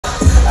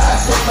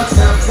All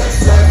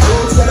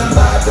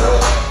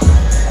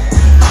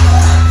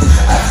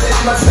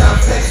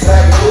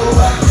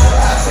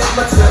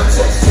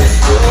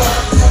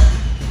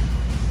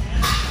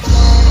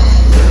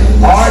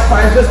right,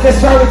 fighters, let's get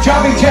started with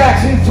jumping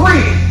jacks in 3, 2,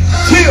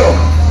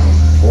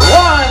 1.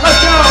 Let's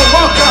go.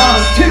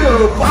 Welcome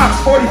to Box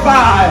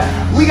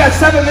 45. We got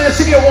 7 minutes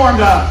to get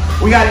warmed up.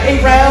 We got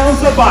 8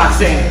 rounds of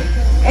boxing.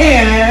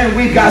 And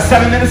we've got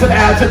 7 minutes of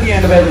abs at the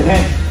end of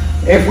everything.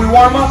 If we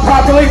warm up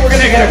properly, we're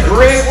going to get a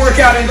great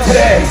workout in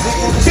today.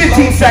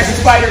 15 seconds,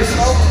 fighters.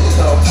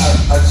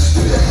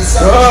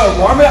 Good.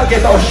 Warm it up.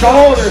 Get those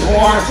shoulders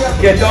warm.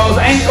 Get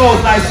those ankles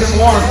nice and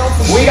warm.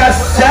 We got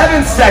 7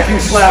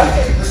 seconds left.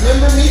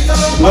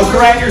 Look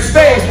around your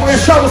space. We're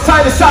going to shuffle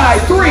side to side.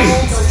 3,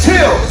 2,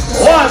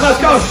 1. Let's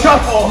go.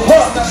 Shuffle,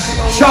 hook,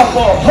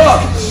 shuffle,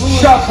 hook,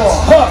 shuffle,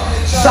 hook.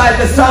 Side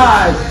to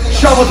side.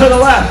 Shuffle to the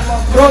left.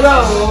 Throw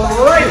the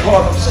right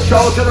hook.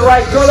 Shuffle to the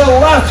right. Throw the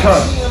left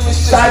hook.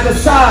 Side to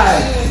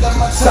side.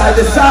 Side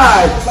to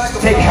side.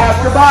 Take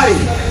half your body.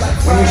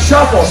 When you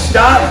shuffle,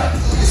 stop.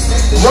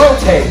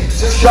 Rotate.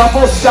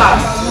 Shuffle, stop.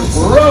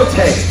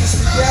 Rotate.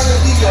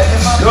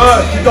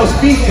 Good. Keep those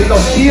feet, get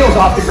those heels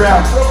off the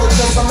ground.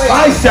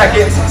 5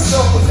 seconds.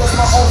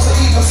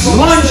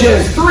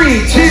 Lunges.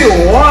 3,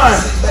 2, 1.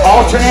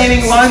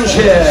 Alternating lunges.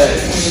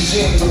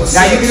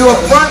 Now you can do a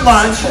front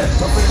lunge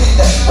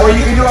or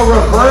you can do a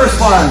reverse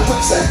lunge.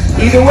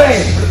 Either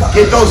way,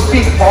 get those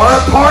feet far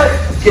apart.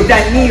 Get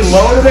that knee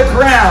low to the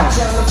ground.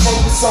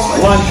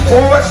 Lunge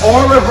forward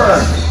or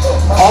reverse.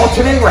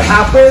 Alternate, we're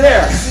halfway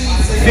there.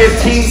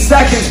 15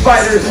 seconds,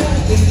 fighters.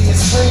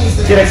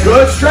 Get a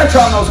good stretch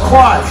on those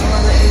quads.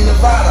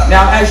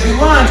 Now, as you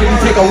lunge, if you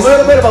take a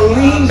little bit of a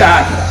lean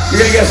back,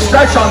 you're going to get a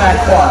stretch on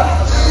that quad.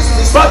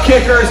 Butt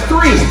kickers,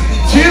 3,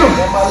 2,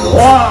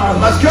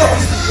 1. Let's go.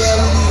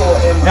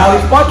 Now,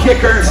 these butt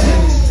kickers,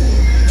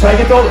 try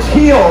to get those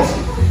heels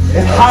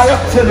as high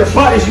up to their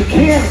butt as you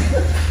can,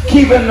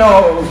 keeping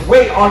those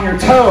weight on your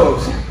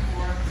toes.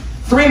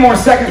 3 more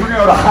seconds. We're going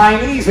to go to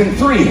high knees in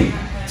 3,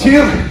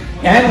 2,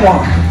 and 1.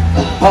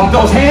 Pump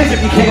those hands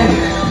if you can.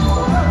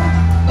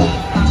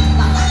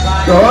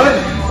 Good.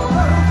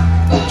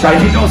 Try to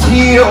keep those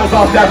heels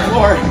off that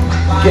floor.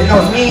 Getting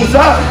those knees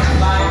up.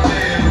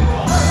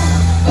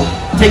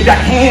 Take that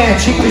hand,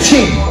 cheek to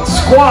cheek.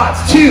 Squats,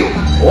 2,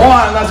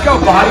 1. Let's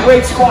go. Body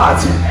weight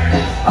squats.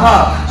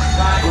 Up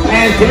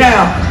and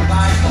down.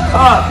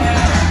 Up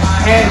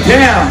and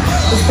down.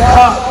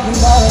 Up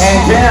and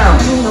down.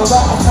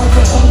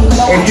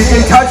 If you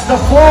can touch the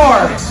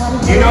floor,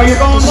 you know you're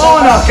going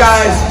low enough,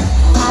 guys.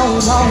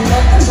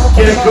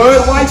 Get a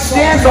good wide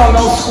stance on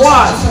those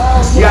squats.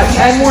 You got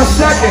 10 more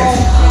seconds.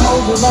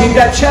 Keep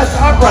that chest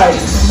upright.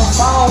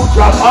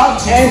 Drop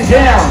up and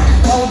down.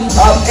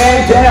 Up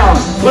and down.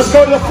 Let's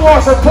go to the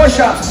floor for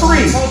push-ups.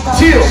 3,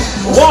 2,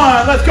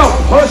 1. Let's go.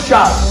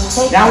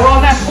 Push-ups. Now we're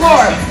on that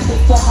floor.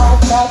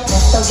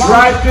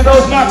 Drive through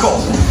those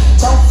knuckles.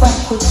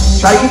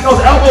 Try to keep those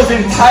elbows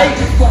in tight.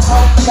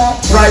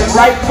 Drive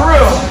right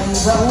through.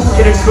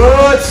 Get a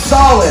good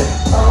solid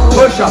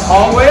push-up.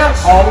 All the way up,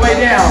 all the way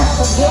down.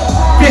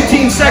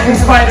 15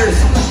 seconds, fighters.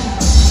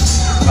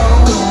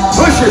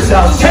 Push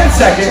yourselves. 10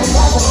 seconds.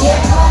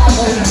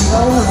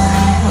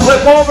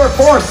 Flip over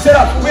 4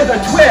 sit-ups with a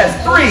twist.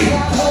 3,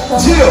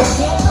 2,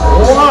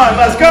 1.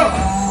 Let's go.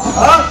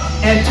 Up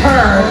and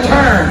turn,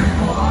 turn.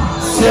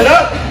 Sit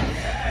up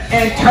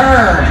and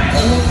turn.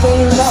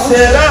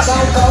 Sit up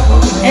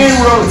and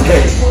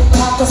rotate.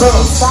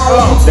 Boom,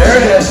 boom. There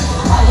it is.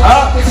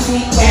 Up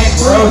and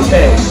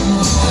rotate.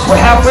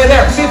 We're halfway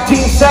there. 15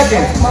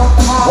 seconds.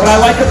 What I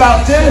like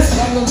about this,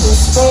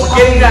 we're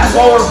getting that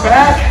lower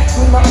back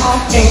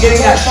and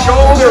getting that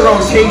shoulder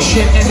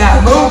rotation in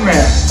that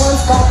movement.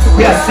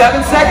 We have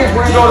 7 seconds.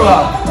 We're going to go to a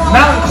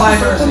mountain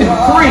climbers in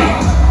 3,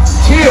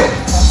 2,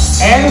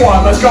 and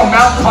 1. Let's go,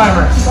 mountain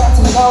climbers.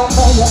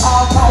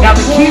 Now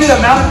the key to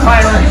the mountain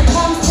climber,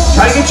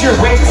 try to get your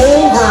weight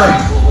over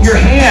your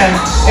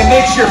hands. It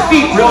makes your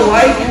feet real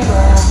light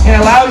and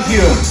allows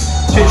you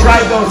to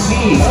drive those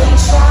knees.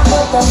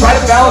 Try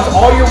to balance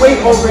all your weight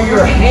over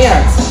your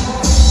hands.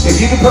 If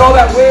you can put all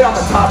that weight on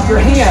the top of your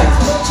hands,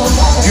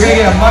 you're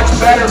going to get a much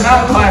better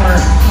mountain climber.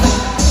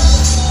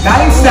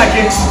 9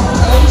 seconds.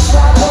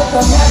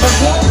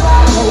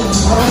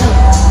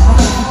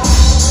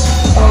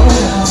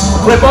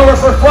 Flip over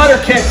for flutter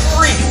kick.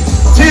 3,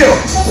 2,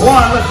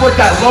 1. Let's work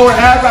that lower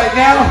ab right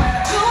now.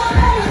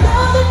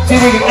 See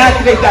if we can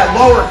activate that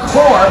lower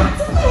core.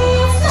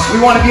 We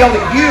want to be able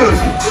to use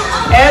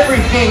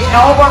everything,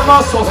 all of our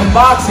muscles in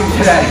boxing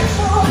today.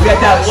 We got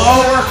that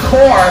lower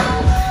core.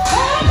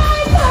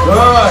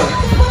 Good.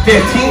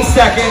 15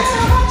 seconds.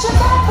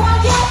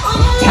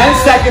 10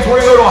 seconds. We're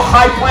going to go to a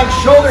high plank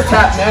shoulder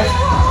tap next.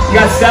 You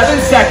got 7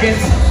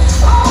 seconds.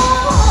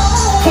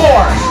 4,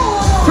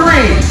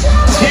 3,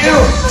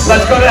 2.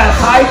 Let's go to that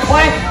high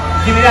plank.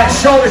 Give me that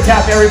shoulder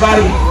tap,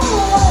 everybody.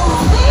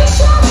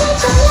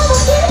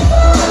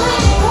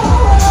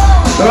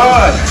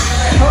 Good.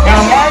 Now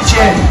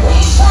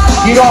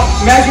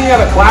imagine you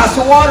have a glass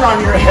of water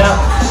on your hip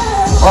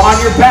or on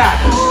your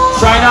back.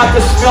 Try not to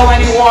spill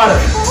any water.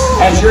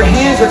 As your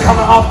hands are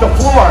coming off the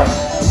floor,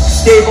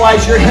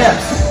 stabilize your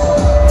hips.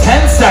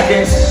 10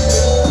 seconds.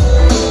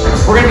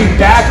 We're gonna be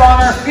back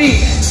on our feet.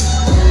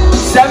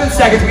 7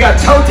 seconds, we got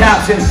toe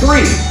taps in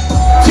 3,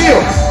 2,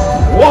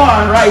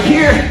 1, right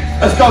here.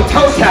 Let's go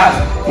toe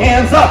taps.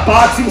 Hands up,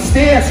 boxing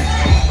stance.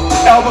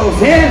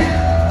 Elbows in.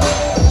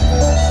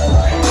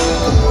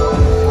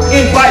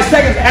 In 5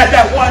 seconds, add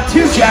that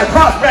 1-2 jab,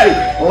 cross, ready.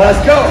 Let's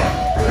go.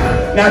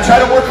 Now try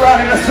to work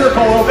around in a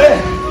circle a little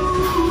bit.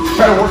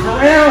 Try to work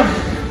around.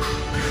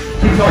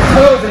 Keep those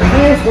toes and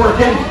hands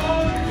working.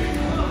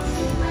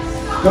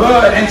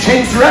 Good, and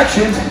change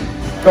directions.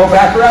 Go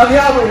back around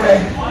the other way.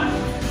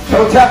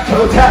 Toe tap,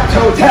 toe tap,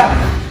 toe tap.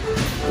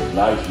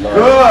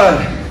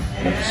 Good.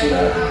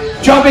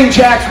 Jumping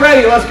jacks,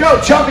 ready, let's go.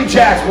 Jumping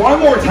jacks, one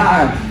more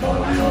time.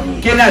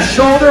 Getting that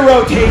shoulder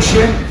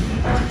rotation.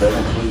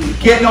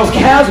 Getting those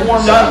calves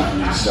warmed up.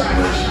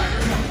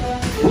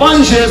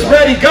 Lunges,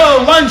 ready,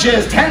 go.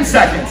 Lunges, 10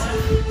 seconds.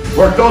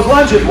 Work those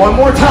lunges one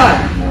more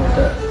time.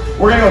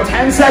 We're gonna go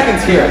 10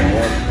 seconds here.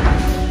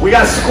 We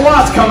got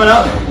squats coming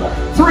up.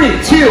 3,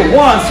 2,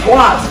 1,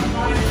 squats.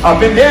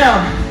 Up and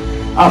down,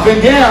 up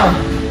and down.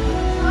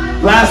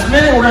 Last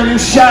minute, we're gonna do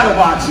shadow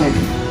boxing.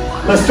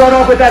 Let's start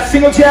off with that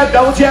single jab,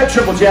 double jab,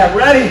 triple jab.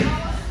 Ready?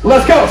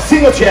 Let's go,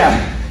 single jab.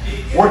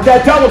 Work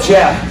that double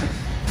jab.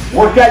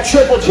 Work that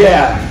triple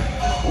jab.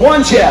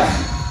 1 jab,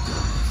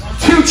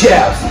 2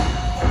 jabs,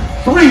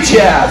 3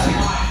 jabs.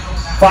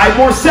 5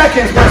 more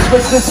seconds, we're gonna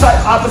switch to the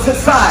opposite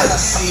side.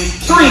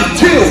 3,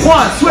 2,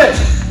 1, switch.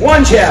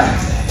 1 jab,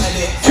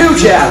 2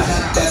 jabs,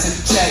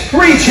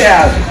 3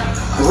 jabs,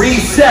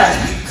 reset.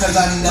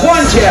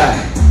 1 jab,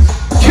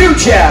 2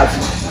 jabs,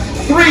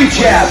 3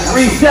 jabs,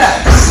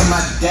 reset.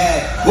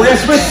 We're gonna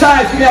switch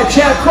sides, we got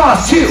jab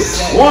cross, 2,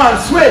 1,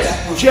 switch,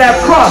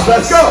 jab cross,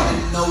 let's go.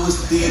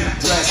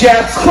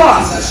 Jab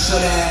cross,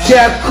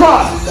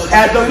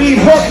 add the lead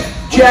hook,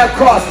 jab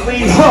cross,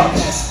 lead hook.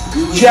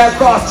 Jab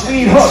cross,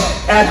 lead hook,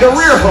 add the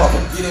rear hook.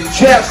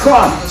 Jab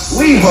cross,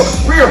 lead hook,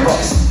 rear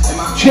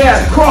hook.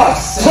 Jab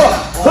cross, hook,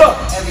 hook,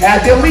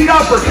 add the lead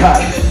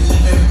uppercut.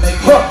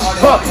 Hook,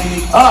 hook,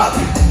 up.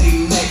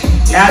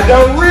 Add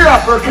the rear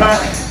uppercut.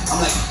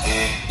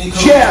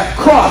 Jab,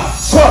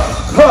 cross, hook,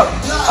 hook,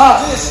 up,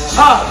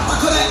 up.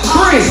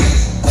 3,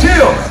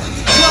 2.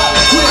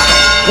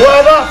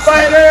 Well up,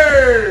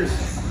 fighters.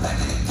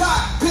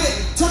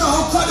 Turn the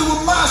whole party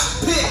with my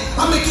spit.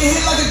 I make it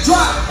hit like a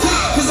drop kick,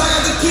 cause I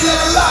got the key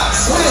like a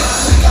locksmith.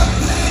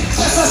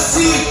 As I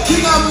see it,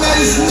 king, I'm at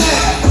his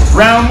neck.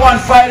 Round 1,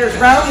 fighters,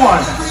 round 1.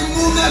 Every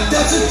move now,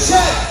 that's a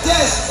check.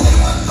 That's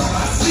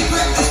my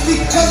secret, it's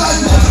because I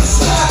never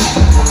slept.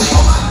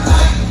 All my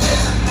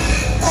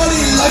nightmares, all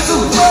these lights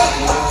are red.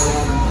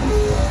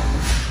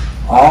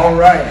 All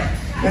right,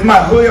 this is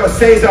my Julio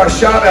Cesar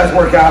Chavez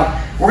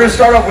workout. We're gonna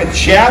start off with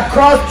jab,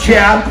 cross,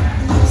 jab,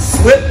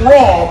 slip,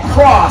 roll,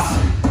 cross,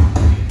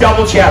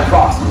 double jab,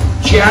 cross.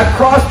 Jab,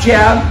 cross,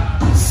 jab,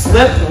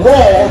 slip,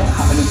 roll,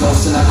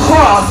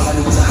 cross,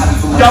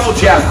 double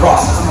jab,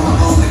 cross.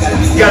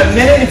 You got 1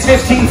 minute and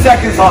 15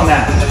 seconds on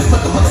that.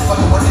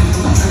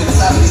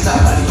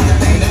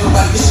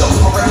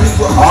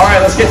 All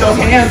right, let's get those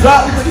hands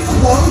up.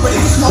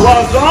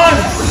 Gloves on.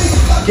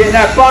 Getting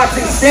that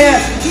boxing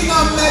stance.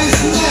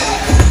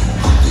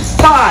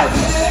 5,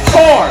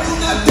 4,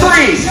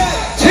 3,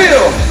 2,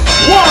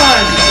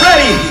 1.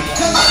 Ready.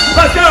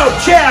 Let's go.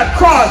 Jab,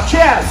 cross,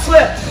 jab,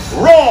 slip,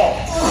 roll,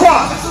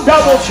 cross,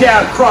 double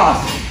jab, cross.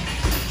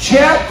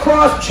 Jab,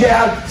 cross,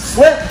 jab,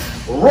 slip,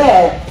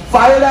 roll.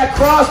 Fire that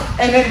cross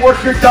and then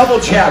work your double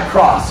jab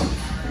cross.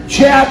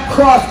 Jab,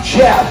 cross,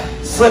 jab,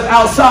 slip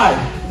outside,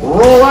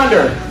 roll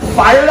under.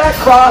 Fire that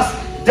cross,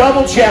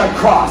 double jab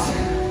cross.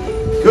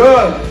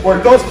 Good.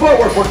 Work those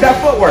footwork, work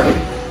that footwork.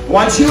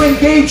 Once you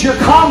engage your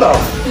combo,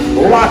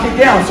 lock it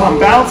down. So I'm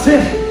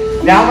bouncing.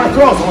 Now I'm gonna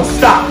throw, so I'm gonna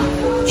stop.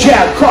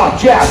 Jab,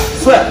 cross, jab,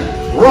 slip,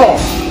 roll,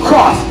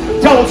 cross,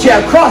 double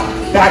jab, cross,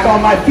 back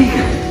on my feet.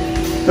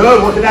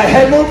 Good, working that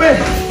head movement.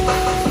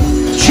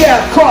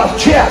 Jab,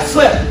 cross, jab,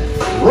 slip,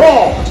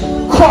 roll,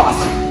 cross,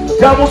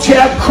 double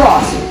jab,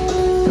 cross.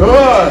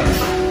 Good.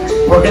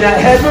 Working that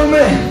head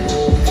movement.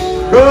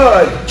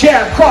 Good.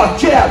 Jab,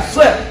 cross, jab,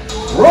 slip,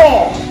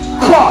 roll,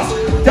 cross,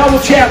 double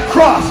jab,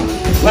 cross.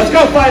 Let's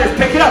go, fighters.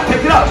 Pick it up,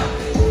 pick it up.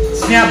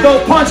 Snap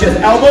those punches,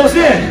 elbows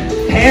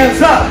in,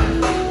 hands up.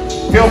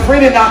 Feel free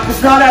to knock the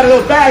snot out of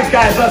those bags,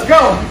 guys. Let's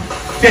go.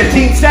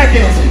 15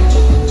 seconds.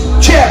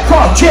 Jab,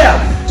 cross,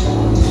 jab.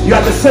 You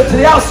have to slip to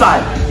the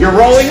outside. You're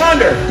rolling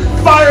under.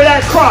 Fire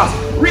that cross.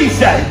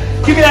 Reset.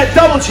 Give me that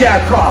double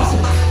jab cross.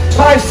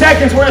 5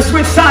 seconds. We're going to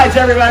switch sides,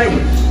 everybody.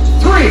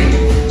 3,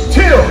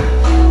 2,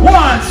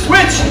 1.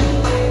 Switch.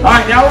 All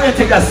right, now we're going to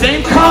take that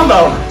same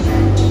combo.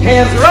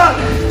 Hands are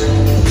up.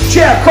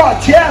 Jab,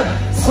 cross, jab,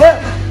 slip,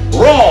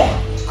 roll,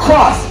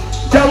 cross,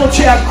 double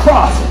jab,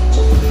 cross.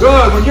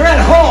 Good. When you're at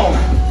home,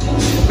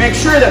 make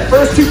sure that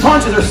first 2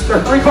 punches or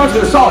 3 punches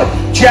are solid.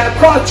 Jab,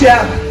 cross,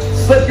 jab,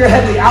 slip your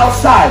head to the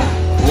outside,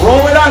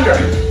 roll it under,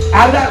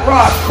 out of that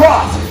rock,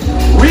 cross,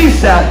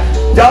 reset,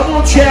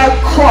 double jab,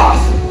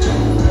 cross.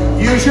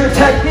 Use your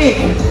technique.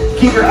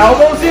 Keep your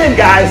elbows in,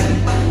 guys.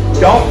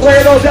 Don't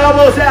flare those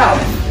elbows out.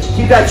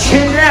 Keep that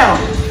chin down.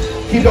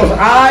 Keep those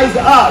eyes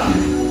up.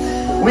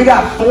 We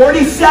got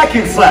 40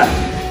 seconds left.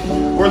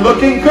 We're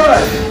looking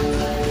good.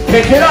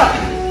 Pick it up.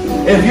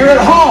 If you're at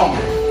home,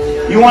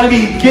 you want to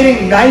be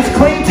getting nice,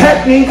 clean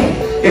technique.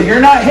 If you're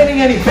not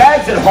hitting any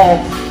bags at home,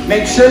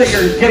 make sure that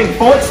you're getting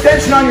full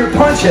extension on your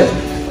punches,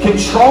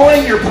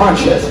 controlling your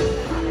punches.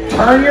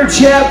 Turn your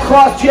jab,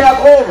 cross jab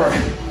over.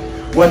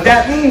 What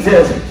that means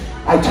is,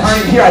 I turn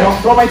it here, I don't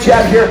throw my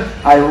jab here,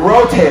 I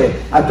rotate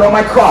it. I throw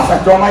my cross, I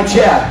throw my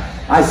jab.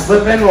 I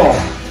slip and roll.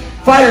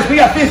 Fighters, we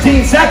got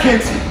 15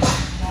 seconds.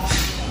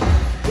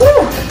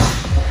 Woo.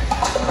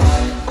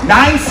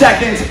 9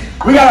 seconds.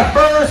 We got our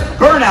first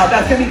burnout.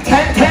 That's gonna be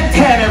 10, 10,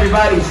 10,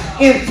 everybody.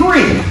 In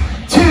 3,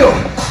 2,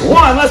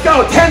 1, let's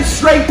go. 10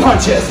 straight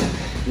punches.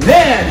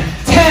 Then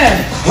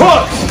 10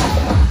 hooks.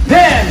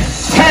 Then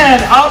 10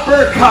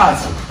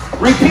 uppercuts.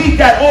 Repeat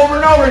that over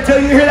and over until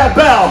you hear that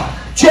bell.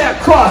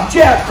 Jab, cross,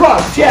 jab,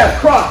 cross, jab,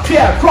 cross,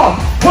 jab, cross.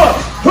 Hook,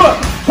 hook,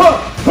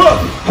 hook, hook,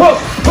 hook,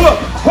 hook,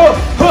 hook,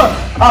 hook.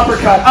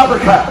 Uppercut,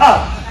 uppercut,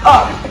 up,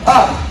 up,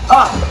 up,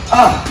 up,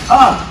 up,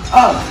 up,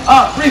 up,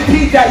 up.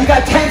 Repeat that. You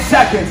got 10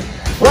 seconds.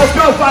 Let's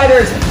go,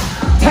 fighters.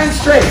 10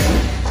 straight,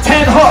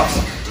 10 hooks,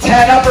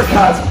 10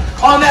 uppercuts.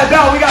 On that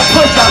bell, we got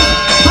push-ups.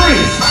 3,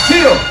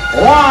 2,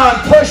 1.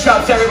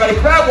 Push-ups, everybody.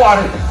 Grab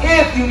water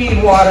if you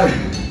need water.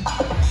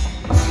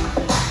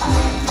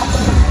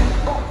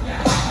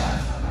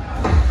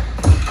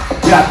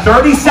 We got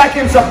 30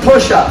 seconds of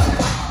push-ups.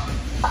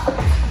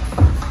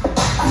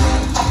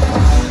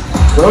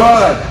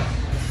 Good.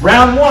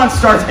 Round 1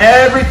 starts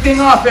everything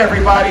off,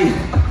 everybody.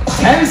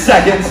 10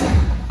 seconds.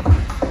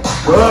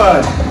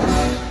 Good.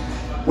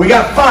 We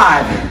got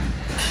 5,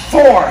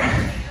 4,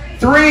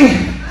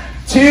 3,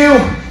 2,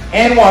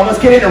 and 1. Let's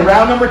get into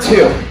round number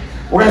 2.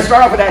 We're going to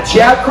start off with that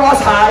jab,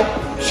 cross, high,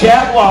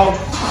 jab, low,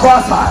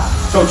 cross, high.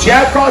 So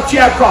jab, cross,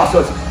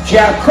 so it's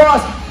jab,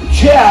 cross,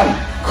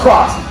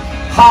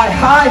 high,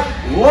 high,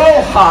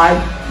 low, high.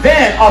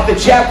 Then off the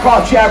jab,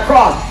 cross,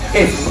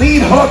 it's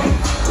lead hook,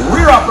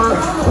 rear upper,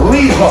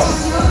 lead hook.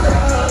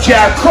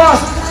 Jab,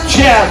 cross,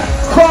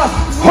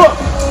 hook,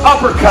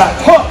 uppercut,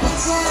 hook.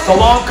 It's a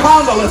long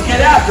combo, let's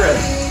get after it.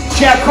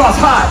 Jab, cross,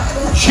 high,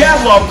 jab,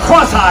 low,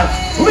 cross, high,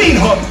 lead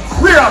hook,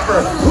 rear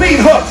upper,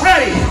 lead hook.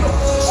 Ready?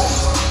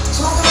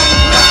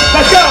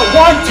 Let's go.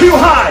 1, 2,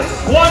 high,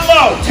 1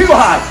 low, 2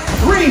 high,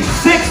 3,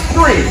 6,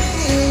 3.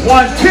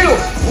 1, 2,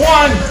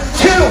 1,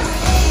 2,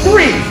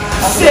 3,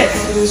 6,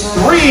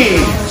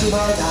 3.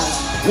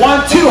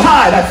 1, 2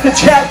 high, that's the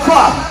jab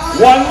cross.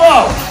 1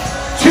 low,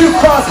 2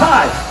 cross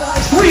high,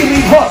 3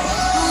 lead hook,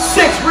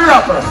 6 rear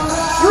upper,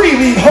 3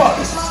 lead hook.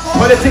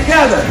 Put it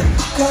together.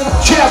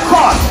 Jab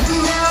cross,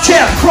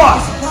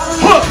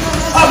 hook,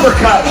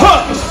 uppercut,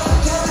 hook.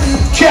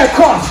 Jab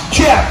cross,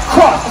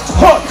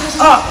 hook,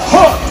 up,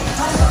 hook.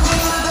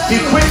 Be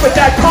quick with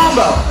that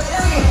combo.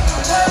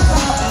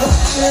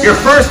 Your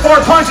first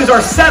 4 punches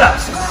are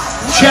setups.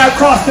 Jab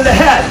cross to the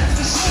head,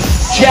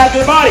 jab to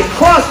the body,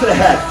 cross to the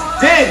head.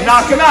 Then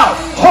knock him out.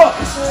 Hook,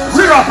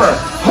 rear upper,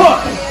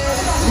 hook,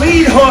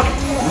 lead hook,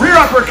 rear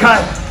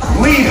uppercut,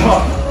 lead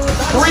hook.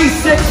 3,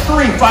 6,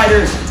 3,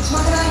 fighters.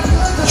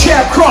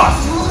 Jab cross,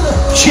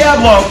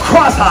 jab low,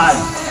 cross high,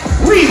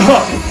 lead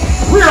hook,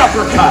 rear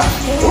uppercut,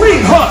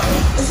 lead hook.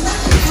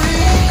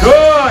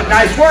 Good,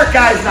 nice work,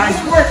 guys, nice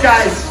work,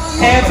 guys.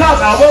 Hands up,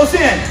 elbows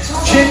in,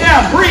 chin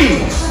down,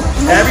 breathe.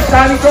 Every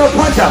time you throw a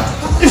punch up.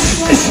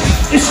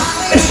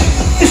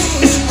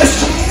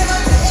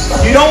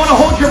 You don't want to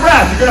hold your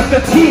breath, you're going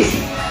to fatigue.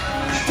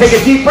 Take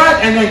a deep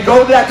breath and then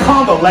go to that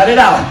combo, let it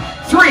out.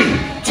 3,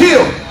 2,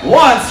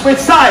 1, switch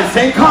sides,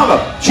 same combo.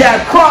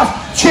 Jab cross,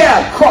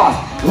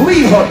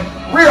 lead hook,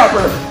 rear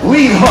upper,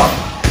 lead hook.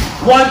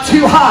 1,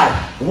 2 high,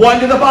 1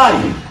 to the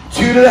body,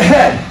 2 to the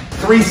head,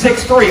 3,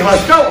 6, 3,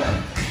 let's go.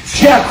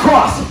 Jab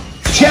cross,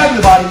 jab to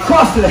the body,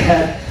 cross to the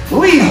head,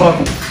 lead hook,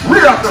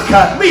 rear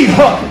uppercut, lead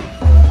hook.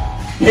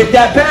 Hit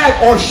that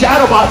bag or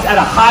shadow box at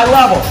a high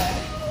level.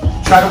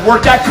 Try to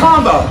work that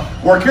combo.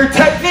 Work your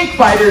technique,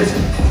 fighters.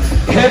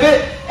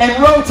 Pivot and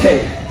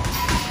rotate.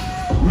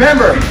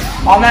 Remember,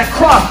 on that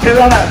cross, pivot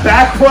on that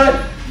back foot.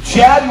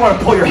 Jab, you want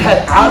to pull your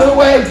head out of the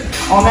way.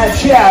 On that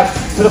jab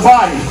to the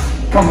body.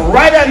 Come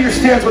right out of your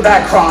stance with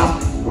that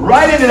cross.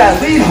 Right into that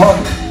lead hook.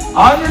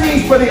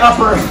 Underneath for the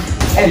upper.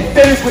 And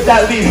finish with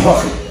that lead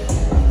hook.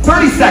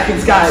 30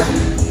 seconds, guys.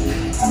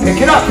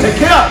 Pick it up, pick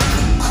it up.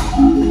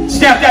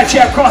 Snap that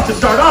jab cross to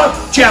start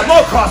off. Jab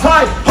low, cross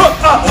high. Hook,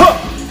 up, hook.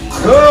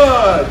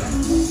 Good.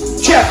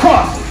 Jab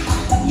cross.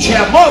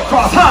 Jab low,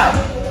 cross high.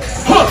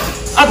 Hook,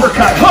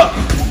 uppercut, hook.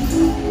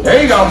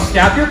 There you go.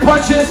 Snap your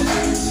punches.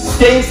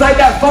 Stay inside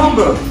that phone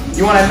booth.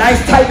 You want a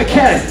nice tight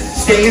mechanic.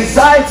 Stay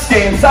inside,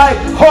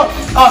 hook,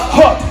 up,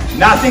 hook.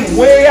 Nothing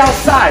way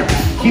outside.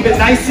 Keep it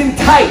nice and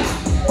tight.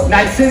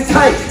 Nice and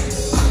tight.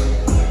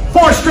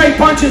 4 straight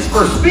punches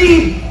for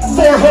speed,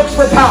 4 hooks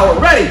for power.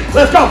 Ready?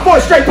 Let's go. 4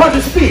 straight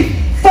punches, speed.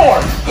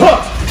 4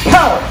 hooks,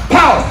 power,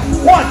 power.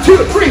 1,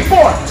 2, 3,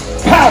 4.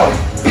 Power,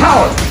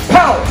 power,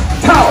 power,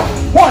 power,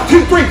 1,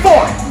 2, 3, 4.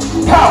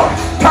 Power,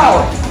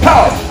 power,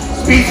 power.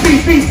 Speed, speed,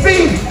 speed,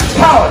 speed.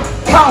 Power,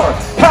 power,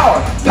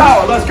 power,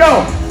 power. Let's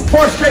go.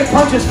 4 straight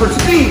punches for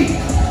speed.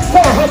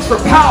 4 hooks for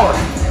power.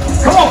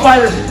 Come on,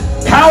 fighters.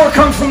 Power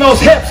comes from those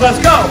hips. Let's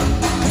go.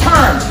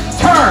 Turn,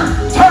 turn,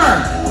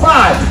 turn.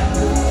 5,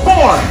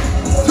 4,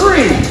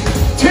 3,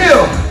 2,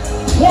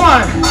 1.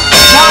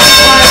 Nice,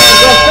 fighters.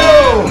 Let's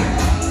go.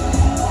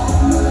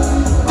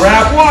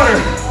 Grab water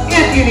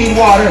if you need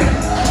water.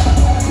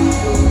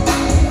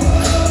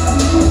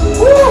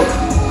 Woo.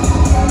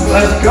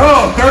 Let's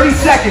go. 30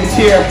 seconds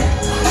here.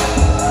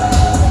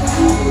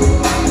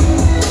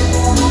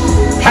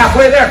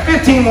 Halfway there.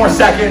 15 more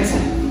seconds.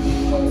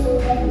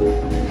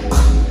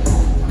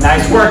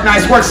 Nice work,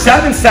 nice work.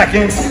 7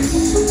 seconds.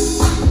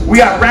 We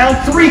got round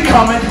 3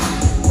 coming.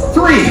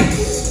 3,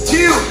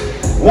 2,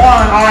 1.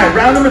 All right,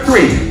 round number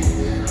 3.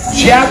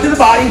 Jab to the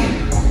body,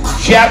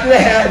 jab to the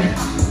head,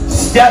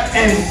 step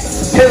and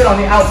pivot on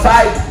the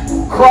outside,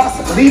 cross,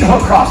 lead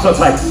hook cross. So it's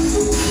like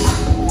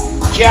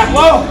jab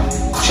low,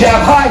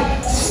 jab high,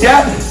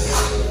 step,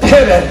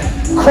 pivot,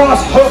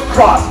 cross, hook,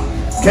 cross.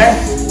 Okay?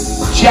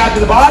 Jab to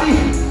the body,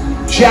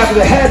 jab to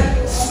the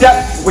head,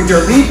 step with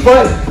your lead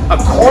foot, a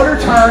quarter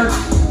turn,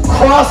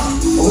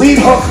 cross, lead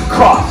hook,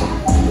 cross.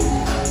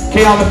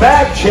 Okay, on the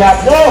back,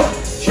 jab low,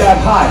 jab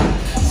high,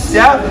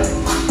 step,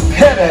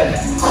 pivot,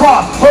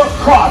 cross, hook,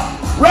 cross.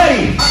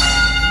 Ready?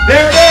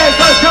 There it is,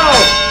 let's go.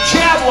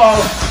 Jab low,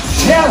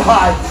 jab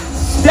high,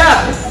 step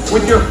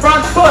with your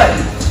front foot,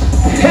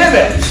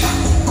 pivot,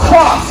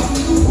 cross,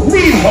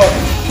 lead hook,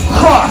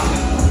 cross.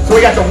 So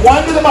we got the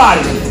 1 to the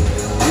body,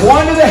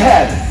 1 to the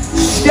head,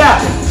 step,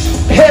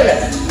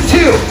 pivot,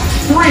 2,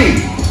 3,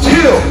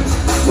 2.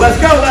 Let's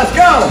go, let's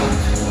go.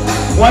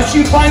 Once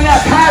you find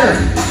that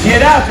pattern,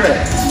 get after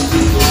it.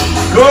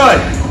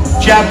 Good.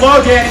 Jab low,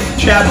 Danny,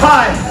 jab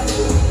high,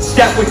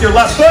 step with your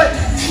left foot,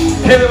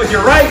 pivot with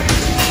your right,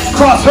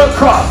 cross, hook,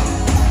 cross.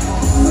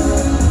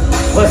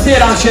 Let's see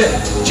it on shit.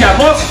 Jab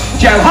low,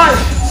 jab high,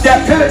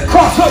 step, pivot,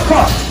 cross, hook,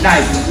 cross.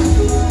 Nice.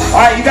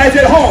 All right, you guys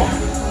at home,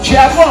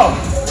 jab low,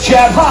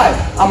 jab high.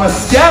 I'm gonna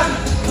step,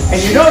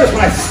 and you notice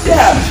when I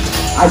step,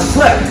 I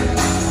slip.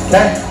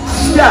 Okay?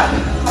 Step,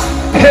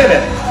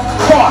 pivot,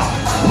 cross,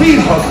 lead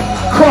hook,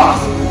 cross.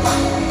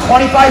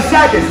 25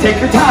 seconds,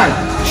 take your time.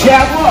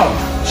 Jab low,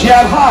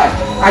 jab high.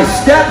 I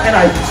step and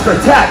I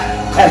protect.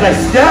 As I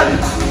step,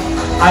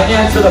 I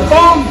answer the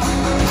phone,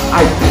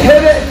 I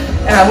pivot,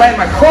 and I land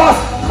my cross,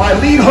 my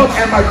lead hook,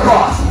 and my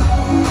cross.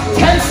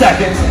 10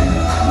 seconds.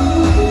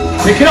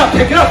 Pick it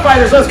up,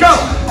 fighters, let's go.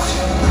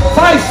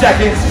 5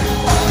 seconds.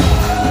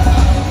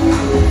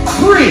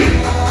 3,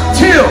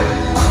 2,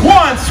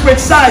 1, switch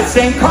sides,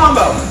 same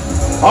combo.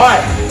 All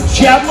right,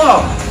 jab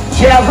low,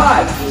 jab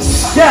high,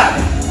 step,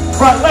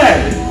 front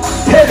leg,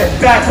 pivot,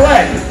 back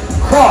leg,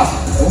 cross,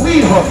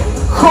 lead hook,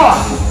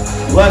 cross.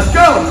 Let's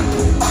go.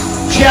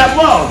 Jab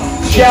low,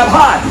 jab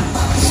high,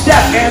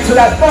 step, answer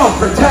that phone,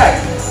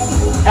 protect.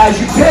 As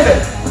you pivot,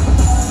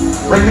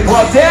 bring the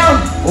glove down,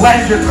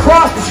 land your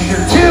cross, which is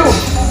your 2,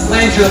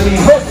 land your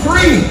lead hook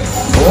 3,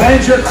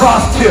 land your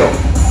cross 2.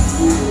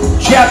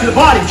 Jab to the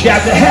body,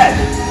 jab to the head,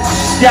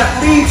 step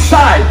lead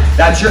side,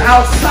 that's your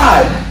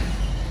outside.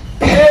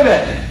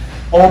 Pivot,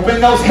 open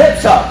those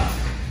hips up,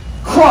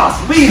 cross,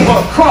 lead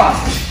hook, cross.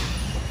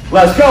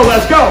 Let's go,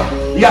 let's go.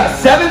 You got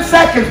 7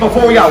 seconds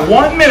before we got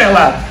 1 minute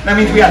left. That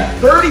means we got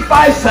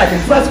 35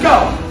 seconds. Let's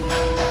go.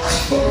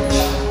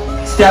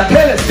 Step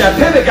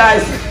pivot,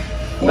 guys.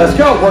 Let's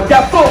go, work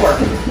that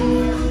footwork.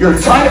 You're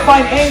trying to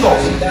find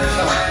angles.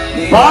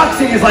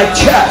 Boxing is like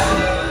chess.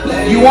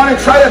 You want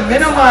to try to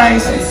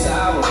minimize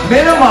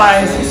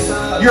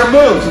your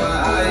moves.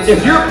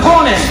 If your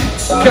opponent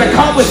can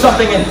accomplish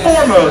something in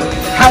 4 moves,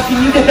 how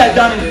can you get that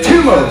done in 2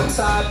 moves?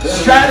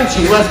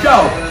 Strategy, let's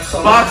go.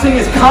 Boxing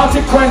is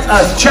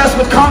chess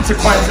with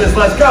consequences.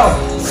 Let's go.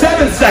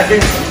 7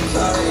 seconds.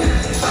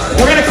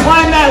 We're gonna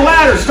climb that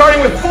ladder,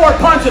 starting with 4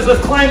 punches.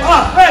 Let's climb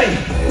up. Ready?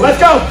 Let's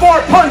go.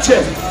 4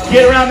 punches.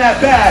 Get around that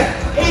bag.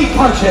 8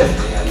 punches.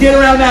 Get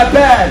around that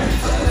bag.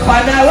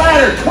 Climb that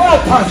ladder.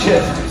 12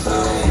 punches.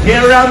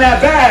 Get around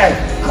that bag.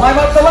 Climb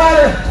up the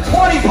ladder.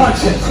 20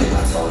 punches.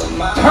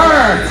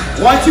 Turn.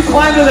 Once you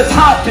climb to the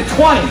top to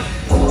 20,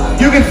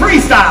 you can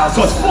freestyle.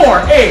 So it's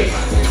 4, 8,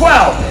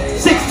 12,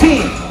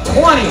 16,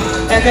 20,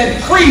 and then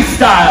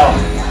freestyle.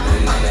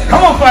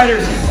 Come on,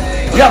 fighters.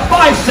 You got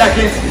 5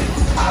 seconds.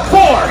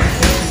 4,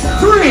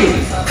 3,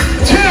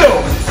 2,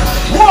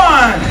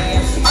 1.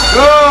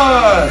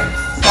 Good.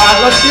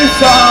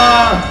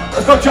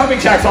 Let's go jumping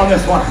jacks on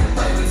this one.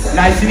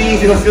 Nice and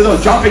easy. Let's do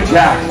those jumping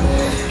jacks.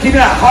 Keeping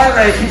that heart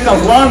rate, keeping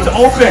those lungs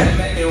open.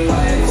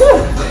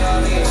 Woo.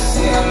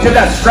 Give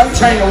that strength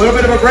training a little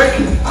bit of a break.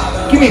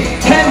 Give me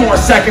 10 more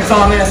seconds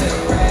on this.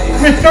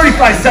 With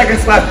 35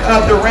 seconds left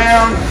of the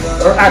round,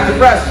 or active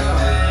rest,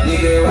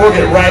 we'll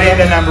get right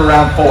into number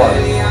round 4.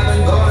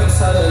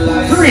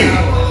 3,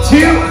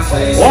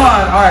 2, 1.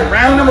 All right,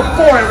 round number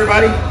 4,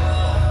 everybody.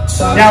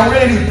 Now we're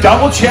gonna do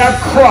double jab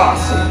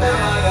cross.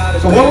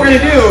 So what we're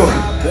gonna do,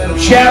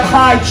 jab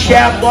high,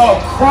 jab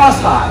low, cross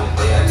high.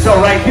 So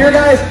right here,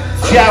 guys,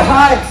 jab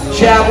high,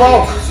 jab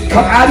low.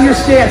 Come out of your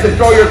stance and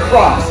throw your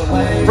cross.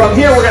 From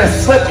here, we're gonna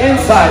slip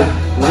inside,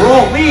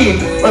 roll,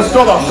 lead. Let's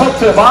throw the hook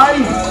to the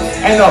body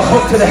and the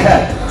hook to the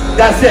head.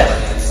 That's it,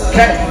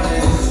 okay?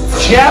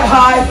 Jab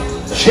high,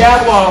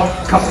 jab low.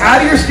 Come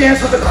out of your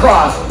stance with the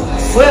cross.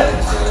 Slip,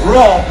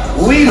 roll,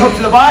 lead hook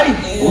to the body,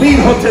 lead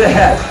hook to the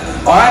head.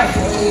 All right?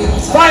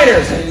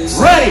 Fighters,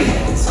 ready.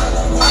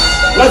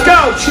 Let's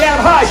go. Jab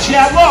high,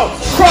 jab low.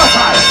 Cross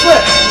high,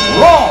 slip,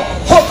 roll,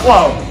 hook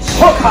low,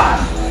 hook high.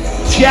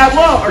 Jab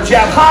low or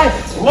jab high,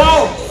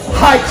 low,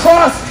 high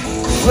cross,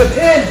 slip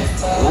in,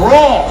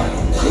 roll.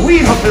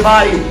 Lead hook to the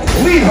body,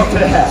 lead hook to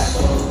the head.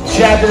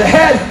 Jab to the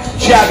head,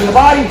 jab to the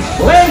body,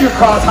 land your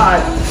cross high,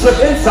 slip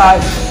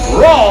inside,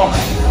 roll,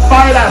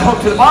 fire that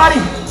hook to the body,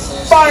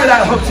 fire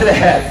that hook to the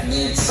head.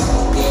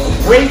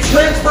 Weight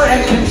transfer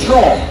and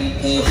control.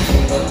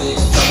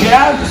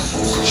 Jab,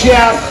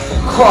 jab,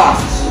 cross,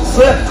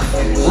 slip,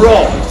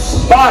 roll,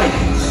 body,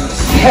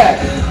 head.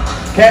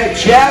 Okay,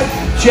 jab,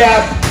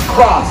 jab,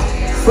 cross,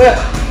 slip,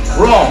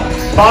 roll,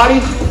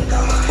 body,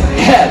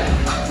 head.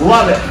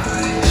 Love it.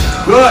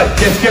 Good.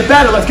 Let's get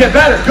better. Let's get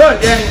better.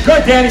 Good, Danny.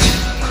 Good, Danny.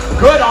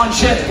 Good on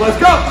shit. Let's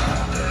go.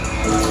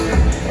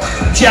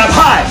 Jab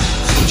high,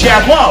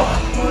 jab low,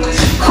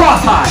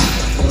 cross high,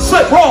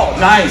 slip, roll.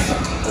 Nice.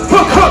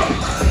 Hook, hook.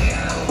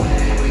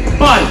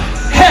 Body,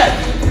 head.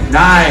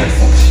 Nice.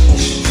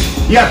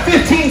 You got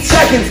 15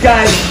 seconds,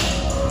 guys.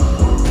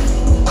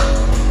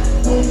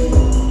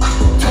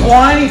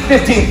 20,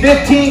 15,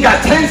 15.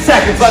 Got 10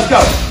 seconds. Let's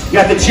go. You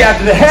got the jab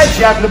to the head,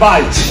 jab to the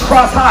body.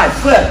 Cross high,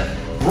 slip,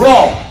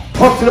 roll.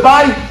 Hook to the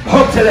body,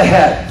 hook to the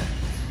head.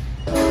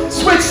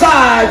 Switch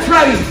sides,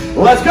 ready.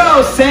 Let's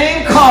go,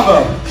 same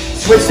combo.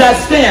 Switch that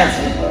stance.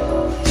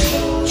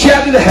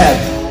 Jab to the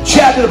head,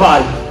 jab to the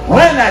body.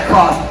 Land that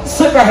cross,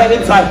 slip our head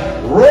inside,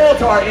 roll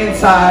to our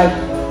inside.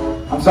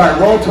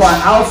 Roll to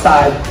our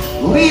outside.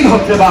 Lead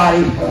hook to the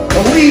body,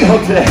 lead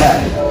hook to the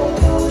head.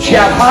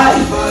 Jab high,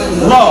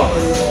 low,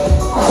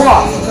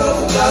 cross,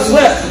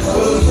 slip,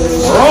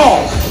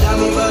 roll,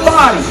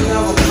 body,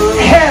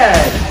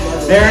 head.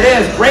 There it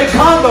is. Great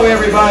combo,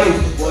 everybody.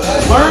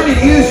 Learn to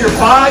use your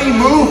body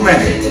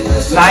movement.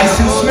 Nice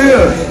and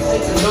smooth.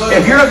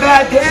 If you're a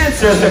bad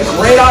dancer, it's a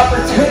great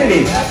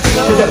opportunity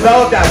to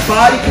develop that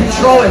body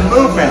control and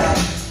movement.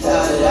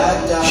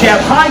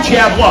 Jab high,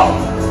 jab low.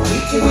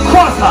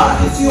 Cross high.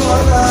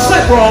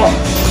 Slip roll.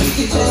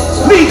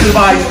 Lead to the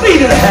body,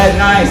 lead to the head.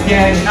 Nice,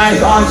 Danny.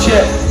 Nice on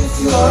chip.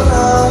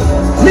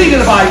 Lead to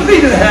the body,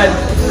 lead to the head.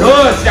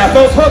 Good. Snap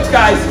those hooks,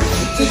 guys.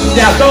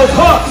 Snap those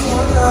hooks.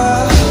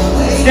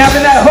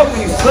 Snapping that hook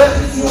when you slip.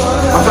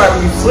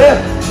 When you slip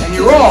and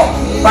you roll.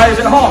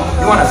 Fighters at home,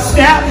 you want to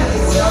snap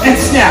and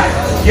snap.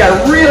 You got to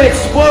really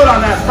explode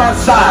on that front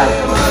side.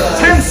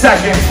 10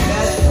 seconds.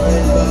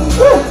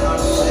 Woo.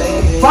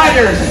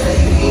 Fighters,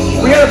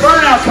 we got a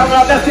burnout coming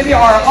up. That's going to be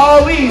our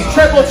Ali's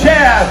triple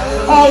jab,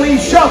 Ali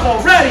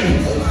shuffle. Ready?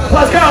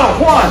 Let's go.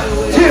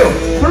 1,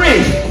 2, 3.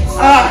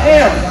 I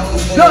am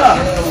the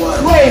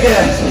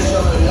greatest.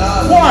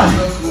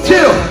 1,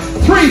 2,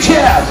 3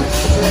 jabs.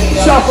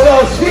 Shuffle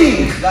those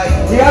feet.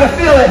 You gotta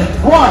feel it.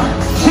 1,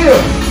 2,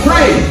 3.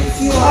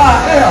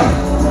 I am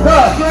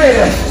the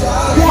greatest.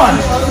 1,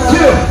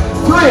 2,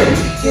 3.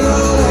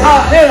 I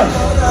am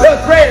the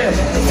greatest.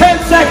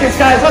 10 seconds,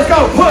 guys. Let's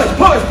go. Push,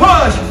 push,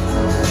 push.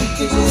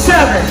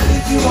 7,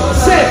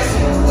 6,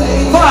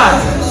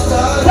 5,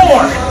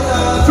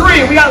 4,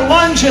 3. We got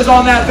lunges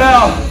on that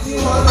bell.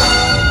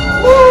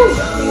 Woo.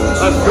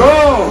 Let's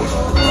go.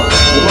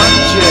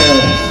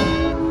 Lunges.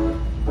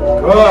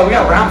 Good. We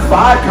got round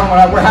 5 coming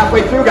up. We're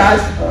halfway through,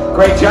 guys.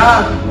 Great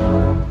job.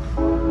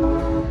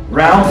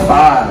 Round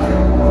 5.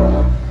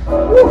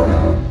 Woo.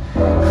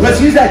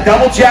 Let's use that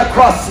double jab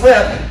cross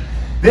slip.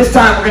 This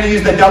time we're going to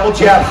use the double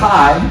jab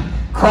high,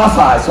 cross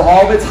high. So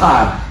all of it's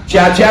high.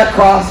 Jab, jab,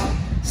 cross,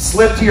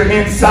 slip to your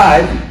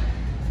inside.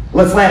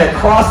 Let's land a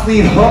cross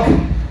lead hook,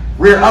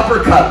 rear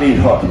uppercut lead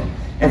hook,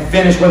 and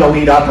finish with a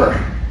lead upper.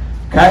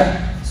 Okay?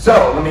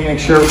 So let me make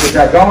sure we get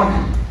that going.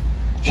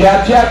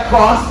 Jab, jab,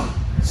 cross,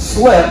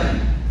 slip.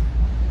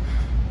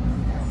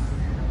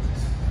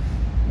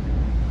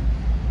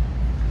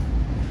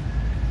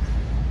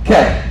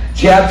 Okay,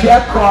 jab,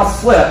 jab,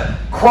 cross, slip,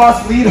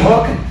 cross lead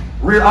hook,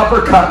 rear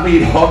uppercut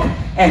lead hook,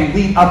 and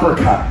lead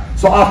uppercut.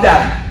 So off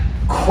that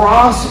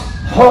cross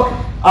hook,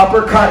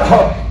 uppercut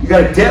hook, you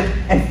gotta dip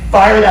and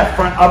fire that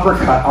front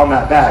uppercut on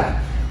that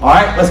bag. All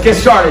right, let's get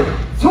started.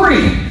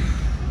 3,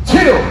 2,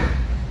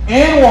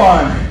 and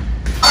 1.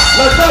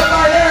 Let's go,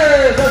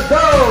 fighters, let's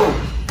go.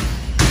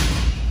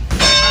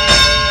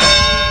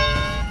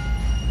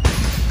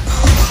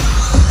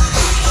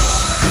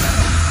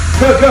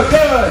 Good, good,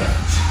 good.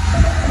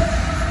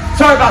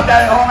 Sorry about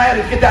that at home. I had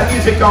to get that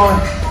music going.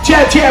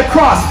 Jab, jab,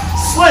 cross,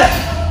 slip,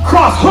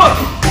 cross, hook,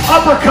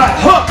 uppercut,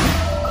 hook,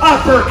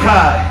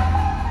 uppercut.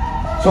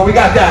 So we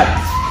got that.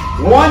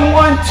 1,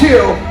 1,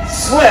 2,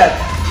 slip,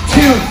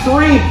 2,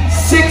 3,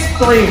 6,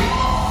 3,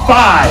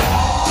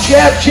 5.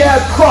 Jab, jab,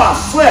 cross,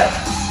 slip,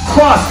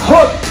 cross,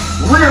 hook,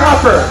 rear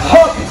upper,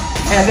 hook,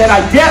 and then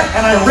I dip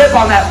and I rip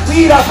on that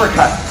lead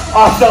uppercut.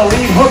 off the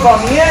lead hook on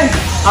the end.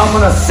 I'm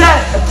gonna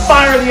set and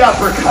fire the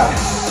uppercut.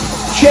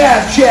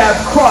 Jab, jab,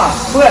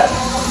 cross, flip,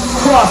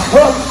 cross,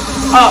 hook,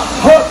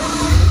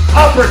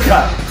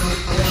 uppercut.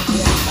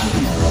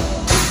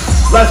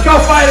 Let's go,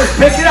 fighters,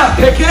 pick it up,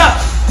 pick it up.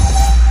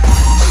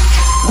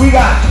 We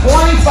got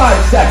 25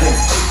 seconds.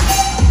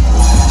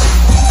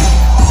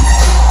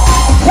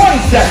 20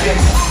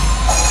 seconds.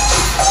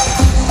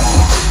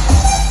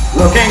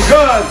 Looking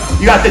good.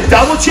 You got the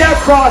double jab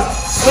cross,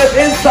 slip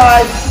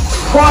inside,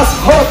 cross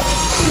hook,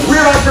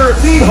 rear upper,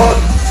 lead hook,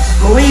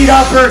 lead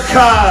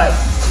uppercut.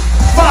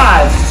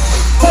 5,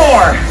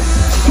 4,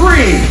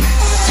 3,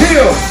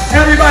 2.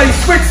 Everybody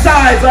switch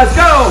sides. Let's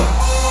go.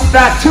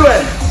 Back to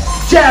it.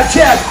 Jab,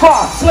 jab,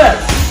 cross, slip,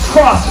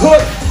 cross,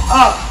 hook,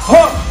 up,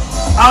 hook,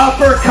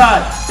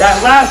 uppercut. That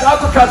last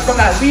uppercut's from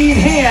that lead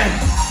hand.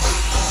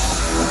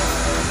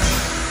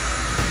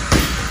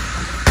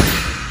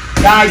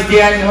 Nice,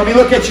 Daniel. Let me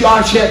look at you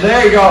on shit.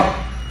 There you go.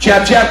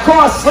 Jab, jab,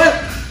 cross, slip,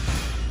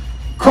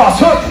 cross,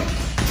 hook,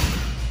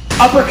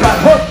 uppercut,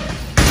 hook,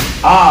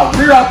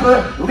 rear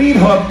upper, lead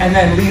hook, and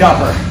then lead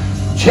upper.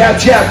 Jab,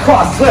 jab,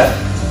 cross, slip,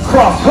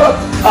 cross, hook,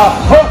 up,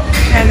 hook,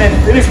 and then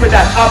finish with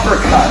that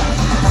uppercut.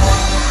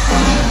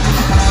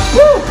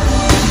 Woo!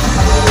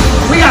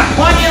 We got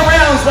plenty of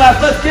rounds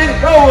left. Let's get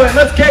going.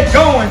 Let's get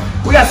going.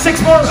 We got 3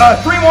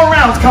 more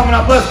rounds coming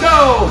up. Let's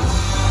go.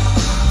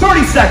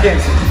 30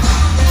 seconds.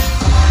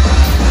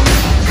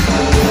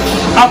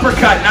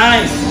 Uppercut,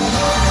 nice.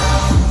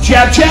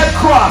 Jab, jab,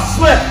 cross,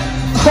 slip,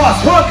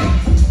 cross, hook,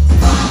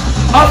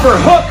 upper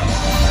hook,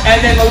 and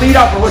then the lead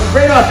upper. What's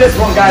great about this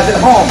one, guys, at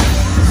home,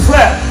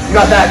 slip. You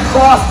got that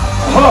cross,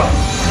 hook,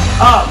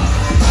 up,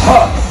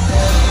 hook,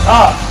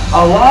 up.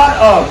 A lot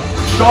of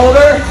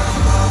shoulder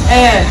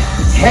and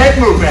head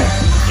movement.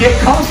 Get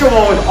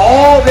comfortable with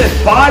all this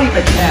body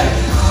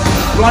mechanics.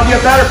 You want to be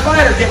a better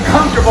fighter, get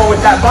comfortable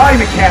with that body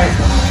mechanics.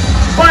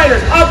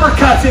 Fighters,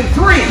 uppercuts in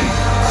 3,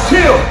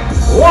 2,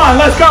 1.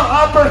 Let's go,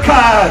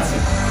 uppercuts.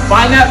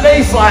 Find that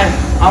baseline.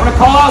 I'm going to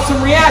call out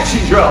some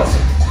reaction drills.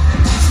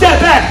 Step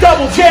back,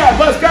 double jab.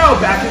 Let's go.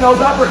 Back in those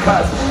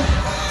uppercuts.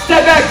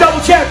 Step back, double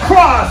jab,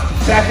 cross.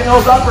 Back in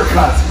those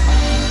uppercuts.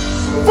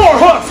 4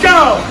 hooks,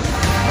 go.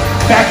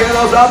 Back into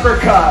those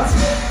uppercuts.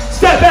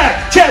 Step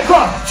back, jab,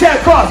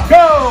 cross,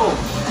 go.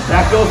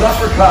 Back to those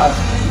uppercuts.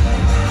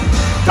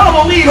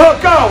 Double lead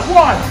hook, go.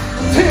 1,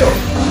 2.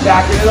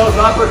 Back into those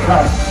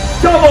uppercuts.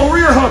 Double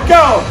rear hook,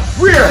 go.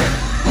 Rear,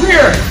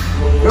 rear.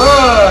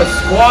 Good.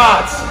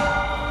 Squats.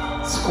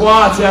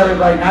 Squats,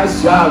 everybody.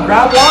 Nice job.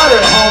 Grab water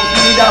at home if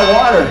you need that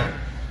water.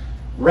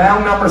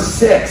 Round number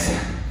 6.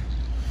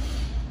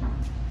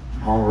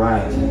 All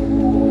right.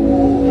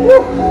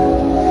 Woo.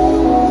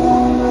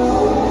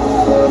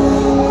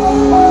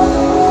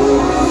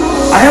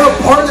 I have a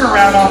partner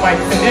round on my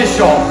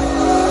initial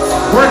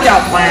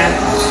workout plan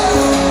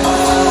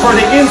for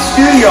the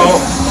in-studio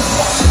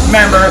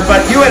members,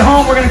 but you at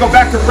home, we're going to go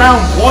back to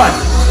round 1.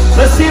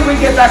 Let's see if we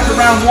can get back to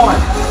round 1.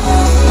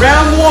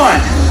 Round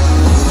 1,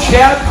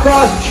 jab,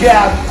 cross,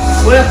 jab,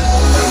 slip,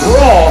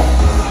 roll,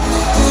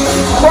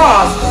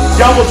 cross,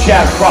 double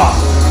jab, cross.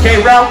 Okay,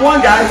 round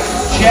 1, guys.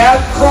 Jab,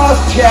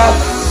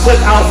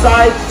 slip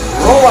outside,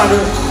 roll under,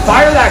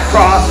 fire that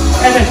cross,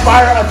 and then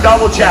fire a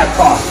double jab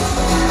cross.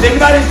 Think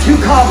about it in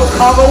 2 combos.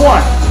 Combo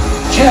 1,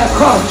 jab,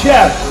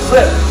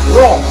 slip,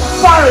 roll,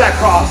 fire that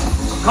cross.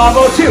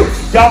 Combo 2,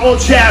 double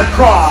jab,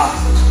 cross.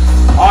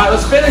 All right,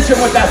 let's finish it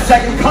with that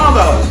second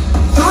combo.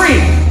 3,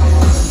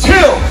 2,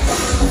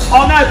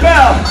 on that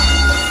bell.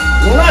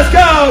 Let's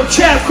go.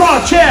 Jab,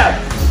 cross, jab.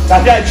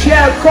 Got that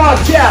jab, cross,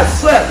 jab,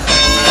 slip,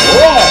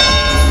 roll,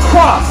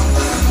 cross,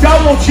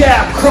 double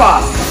jab,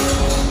 cross.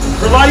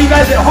 For a lot of you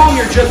guys at home,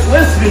 you're just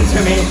listening to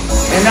me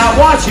and not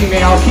watching me.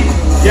 I'll keep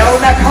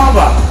yelling that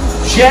combo.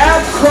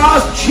 Jab,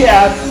 cross,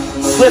 jab,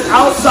 slip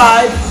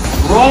outside,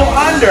 roll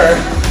under,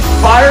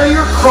 fire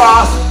your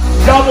cross,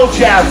 double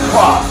jab,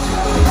 cross.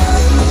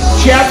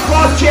 Jab,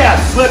 cross, jab,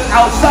 slip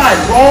outside,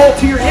 roll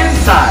to your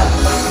inside,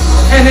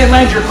 and then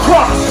land your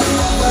cross,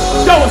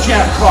 double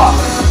jab, cross.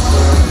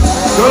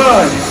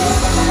 Good.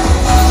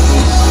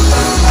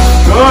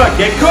 Good,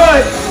 get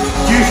good.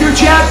 Use your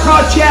jab,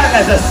 cross, jab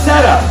as a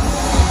setup.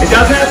 It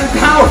doesn't have to be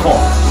powerful.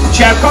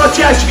 Jab, cross,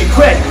 jab should be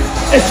quick.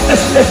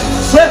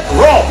 Slip,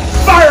 roll,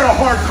 fire a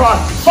hard cross,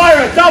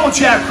 fire a double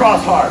jab,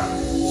 cross hard.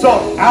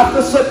 So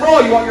after the slip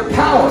roll, you want your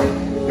power.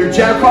 Your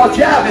jab, cross,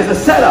 jab is a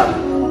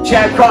setup.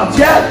 Jab, cross,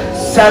 jab,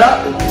 set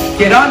up,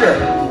 get under.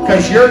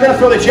 Because you're going to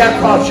throw the jab,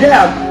 cross,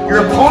 jab,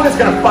 your opponent's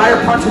going to fire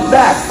punches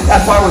back.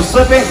 That's why we're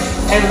slipping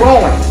and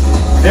rolling.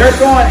 They're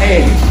throwing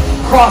a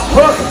cross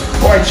hook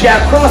or a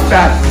jab cross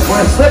back.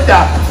 We're going to slip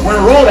that, we're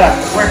going to roll that,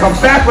 we're going to come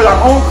back with our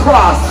own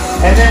cross,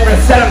 and then we're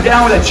going to set them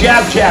down with a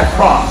jab, jab,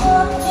 cross.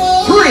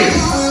 3,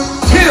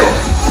 2,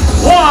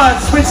 1,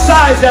 switch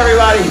sides,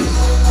 everybody.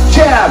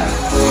 Jab,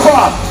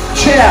 cross,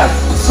 jab,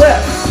 slip,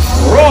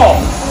 roll,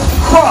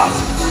 cross,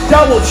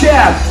 double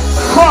jab,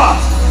 cross.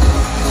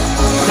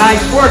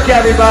 Nice work,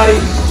 everybody.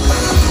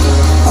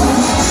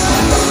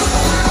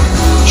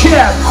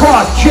 Jab,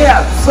 cross,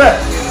 jab, slip,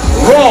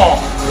 roll,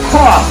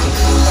 cross,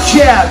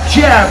 jab,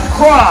 jab,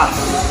 cross.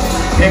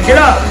 Pick it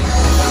up.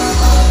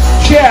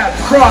 Jab,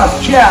 cross,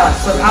 jab.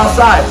 Slip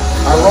outside.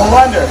 I roll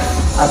under.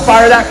 I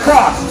fire that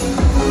cross.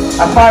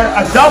 I fire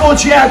a double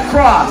jab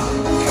cross.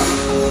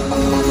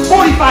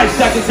 45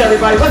 seconds,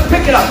 everybody. Let's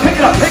pick it up, pick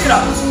it up, pick it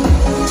up.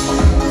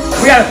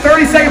 We got a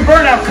 30-second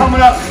burnout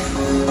coming up.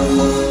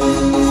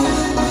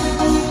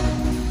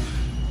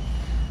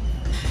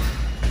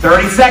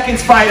 30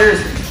 seconds, fighters.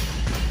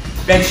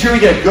 Make sure we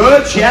get a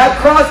good jab,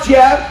 cross,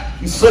 jab.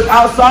 You slip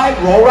outside,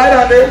 roll right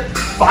under,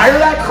 fire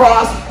that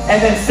cross,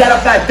 and then set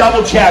up that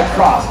double jab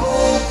cross.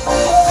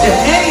 If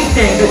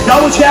anything, the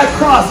double jab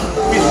cross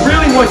is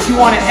really what you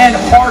want to end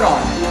hard on.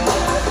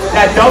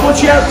 That double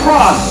jab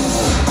cross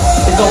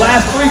is the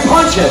last 3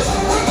 punches.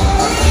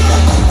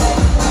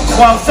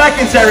 12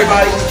 seconds,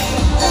 everybody.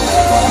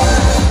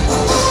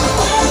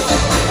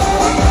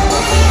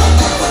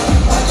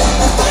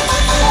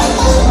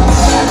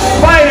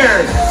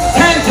 Fighters,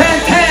 10,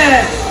 10,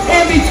 10.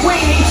 In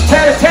between each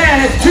 10 to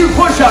 10, it's 2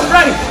 push-ups.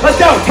 Ready? Let's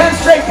go. 10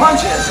 straight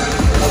punches.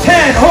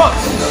 10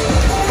 hooks.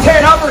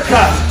 10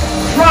 uppercuts.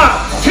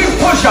 Drop. 2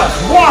 push-ups.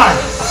 1,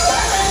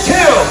 2.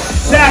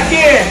 Back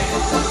in.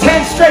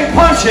 10 straight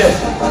punches.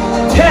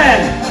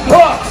 10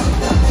 hooks.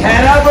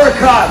 10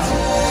 uppercuts.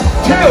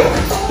 2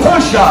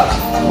 push-ups.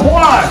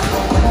 1,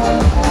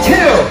 2.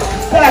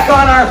 Back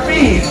on our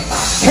feet.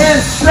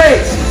 10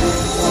 straight.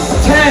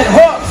 10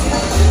 hooks.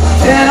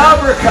 10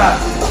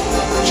 uppercuts.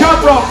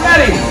 Jump rope.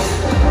 Ready?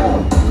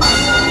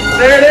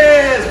 There it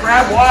is.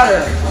 Grab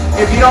water.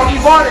 If you don't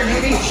need water, you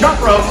need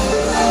jump rope. A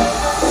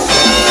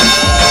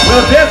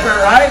little different,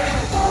 right?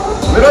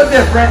 A little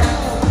different.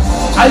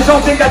 I just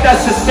don't think that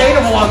that's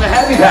sustainable on the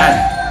heavy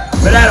pad.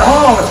 But at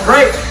home, it's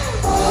great.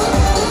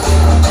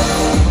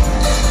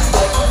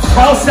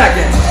 12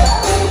 seconds.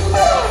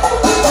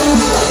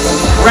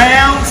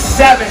 Round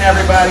 7,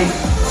 everybody.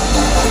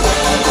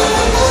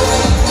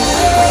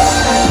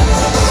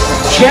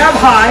 Jab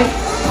high,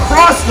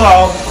 cross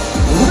low,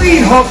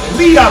 lead hook,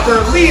 lead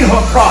upper, lead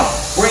hook,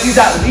 cross. We're gonna use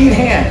that lead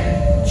hand.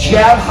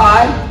 Jab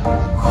high,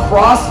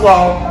 cross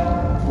low,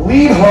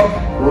 lead hook,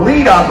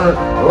 lead upper,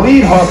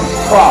 lead hook,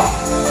 cross.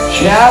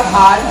 Jab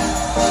high,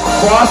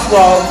 cross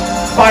low,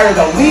 fire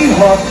the lead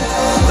hook,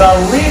 the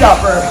lead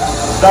upper,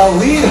 the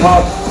lead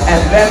hook,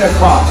 and then the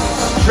cross.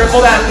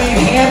 Triple that lead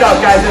hand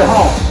up, guys at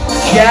home.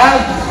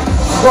 Jab,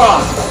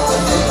 cross,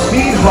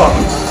 lead hook,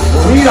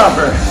 lead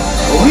upper,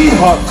 lead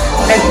hook,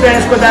 and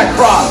finish with that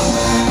cross.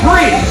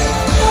 3,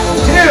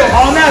 2,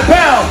 on that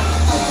bell.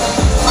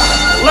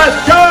 Let's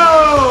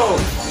go!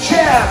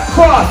 Jab,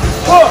 cross,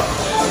 hook,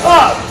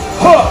 up,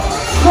 hook,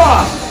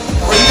 cross.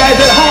 For you guys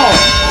at home,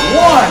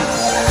 1,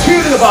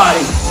 2 to the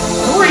body,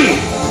 3,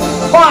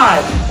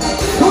 5,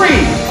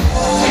 3,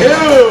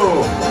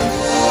 2.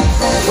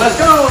 Let's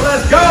go,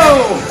 let's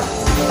go.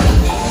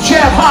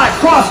 Jab high,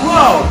 cross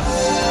low,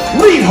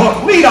 lead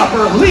hook, lead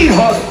upper, lead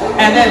hook,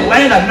 and then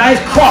land a nice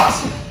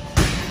cross.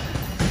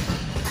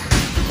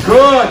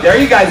 Good, there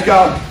you guys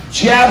go.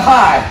 Jab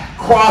high,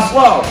 cross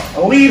low,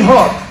 lead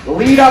hook,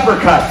 lead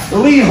uppercut,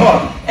 lead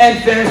hook,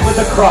 and finish with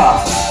the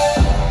cross.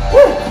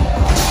 Woo.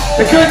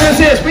 The good news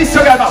is we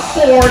still got about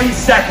 40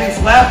 seconds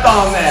left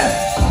on this.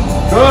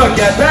 Good,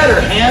 get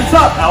better. Hands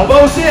up,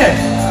 elbows in.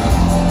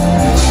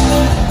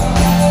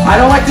 I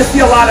don't like to see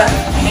a lot of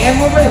hand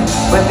movement,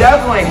 but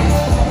definitely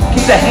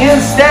keep the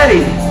hands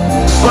steady,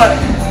 but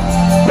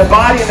the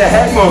body and the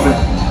head moving.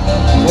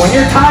 When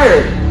you're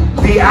tired,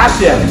 be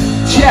active.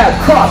 Jab,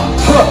 cross,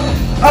 hook,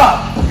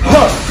 up,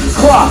 hook,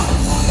 cross.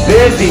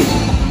 Busy,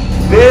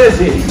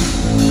 busy,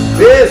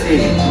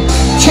 busy.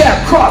 Jab,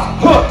 cross,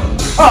 hook,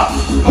 up,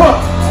 hook,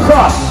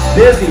 cross.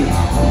 Busy,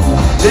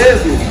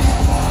 busy.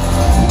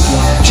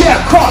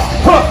 Jab, cross,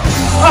 hook,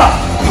 up,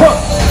 hook,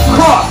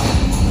 cross.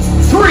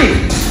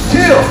 3,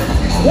 2,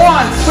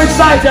 1. Switch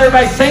sides,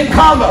 everybody. Same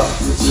combo.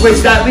 Switch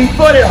that lead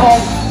foot at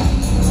home.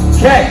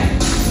 Okay.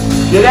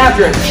 Get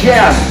after it.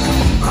 Jab,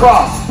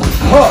 cross,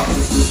 hook,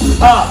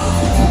 up,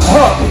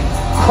 hook,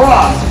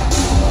 cross.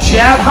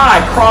 Jab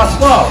high, cross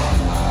low.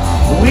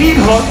 Lead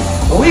hook,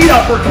 lead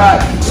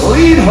uppercut,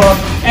 lead hook,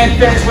 and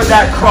finish with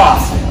that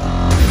cross.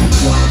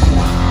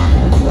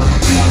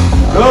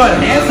 Good.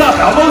 Hands up,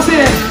 elbows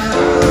in.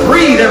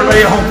 Breathe,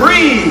 everybody at home.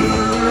 Breathe.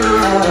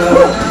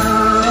 Woo.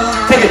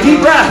 Take a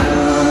deep breath.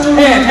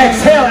 And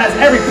exhale as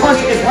every punch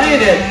is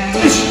landed.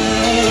 Ish,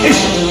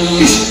 ish,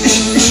 ish,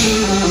 ish, ish.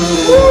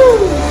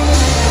 Woo.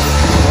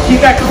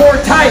 Keep that core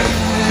tight.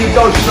 Keep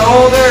those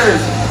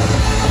shoulders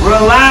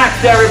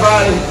relaxed,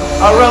 everybody.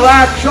 A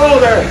relaxed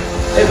shoulder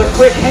is a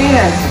quick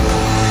hand.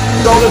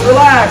 Shoulders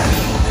relaxed.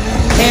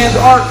 Hands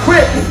are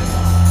quick.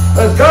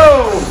 Let's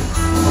go.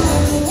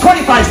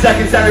 25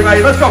 seconds,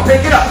 everybody. Let's go.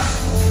 Pick it up.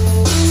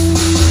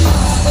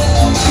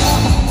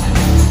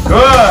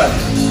 Good.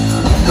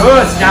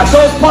 Good. Snap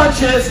those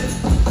punches.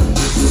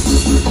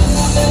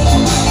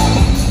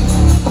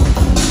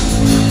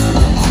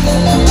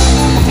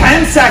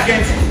 10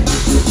 seconds.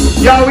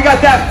 Yo, we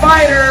got that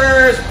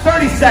fighters.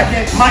 30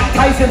 seconds. Mike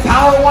Tyson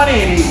Power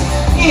 180.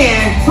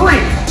 In 3,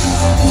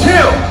 2.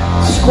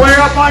 Square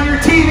up on your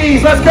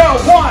TVs. Let's go.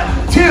 1,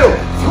 2,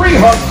 3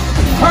 hook.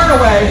 turn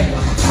away,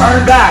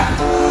 turn back.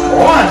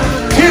 1,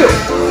 2,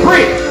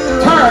 3,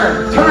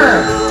 turn,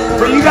 turn.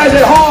 For you guys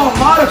at home,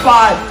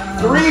 modify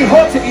 3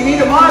 hooks if you need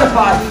to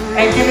modify,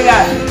 and give me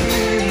that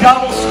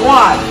double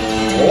squat.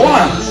 1,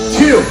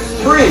 2,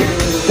 3,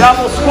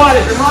 double squat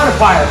is your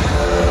modifier.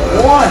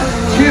 1,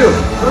 2,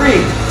 3,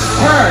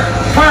 turn,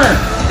 turn.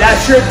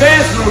 That's your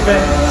advanced movement.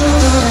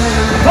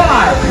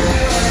 5,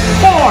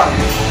 4,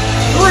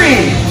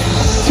 3,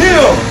 2.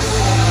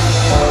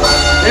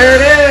 There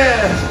it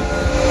is.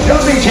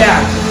 Jumping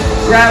jack.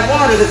 Grab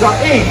water. This is our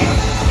 8th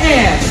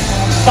and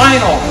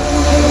final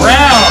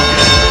round.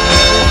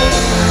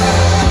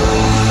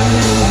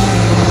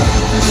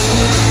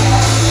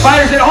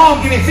 Fighters at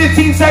home, give me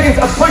 15 seconds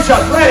of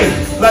push-ups. Ready?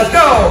 Let's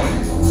go.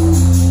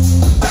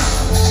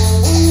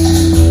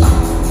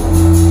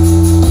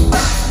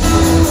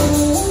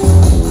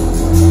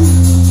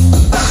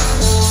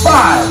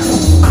 Five,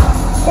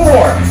 4,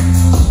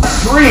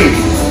 3,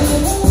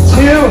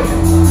 2,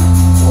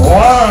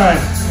 1.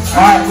 All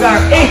right, we got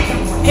our 8th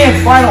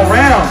and final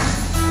round.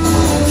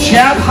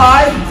 Jab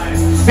high,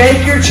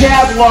 fake your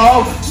jab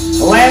low,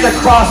 land a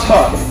cross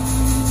hook.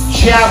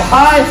 Jab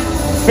high,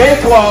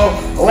 fake low,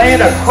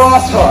 land a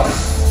cross hook.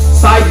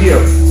 Side view.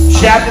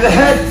 Jab to the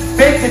head,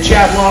 fake the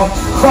jab low,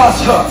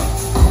 cross hook.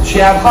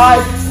 Jab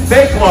high,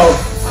 fake low,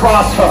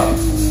 cross hook.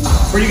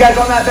 Were you guys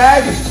on that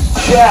bag?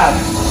 Jab,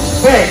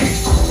 fake,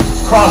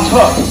 cross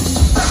hook.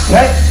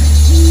 Okay?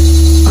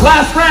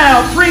 Last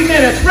round, 3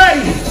 minutes,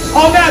 ready?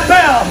 On that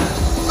bell.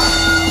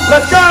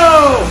 Let's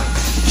go!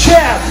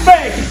 Jab,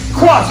 fake,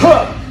 cross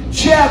hook.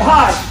 Jab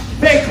high,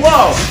 fake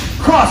low,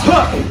 cross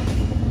hook.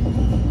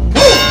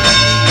 Woo!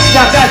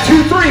 Snap that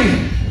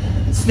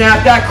 2-3.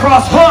 Snap that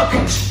cross hook.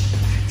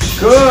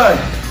 Good.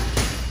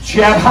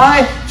 Jab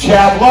high,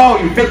 jab low.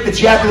 You fake the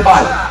jab to the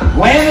body.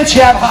 Land the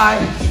jab high,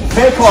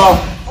 fake low,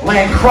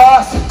 land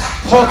cross,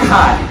 hook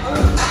high.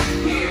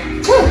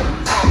 Woo!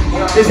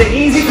 It's an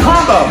easy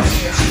combo.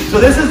 So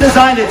this is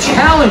designed to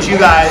challenge you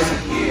guys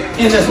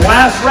in this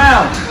last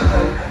round.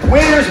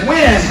 Winners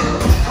win,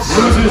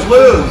 losers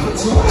lose.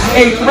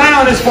 8th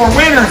round is for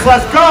winners.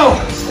 Let's go.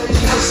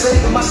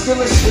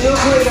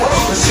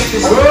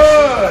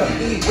 Good.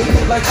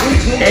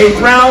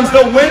 8th round's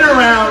the winner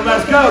round.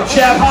 Let's go.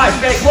 Jab high,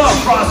 fake low,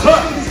 cross hook.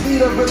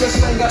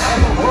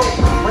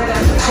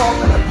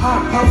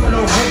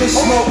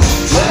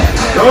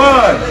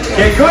 Good.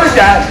 Get good at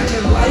that.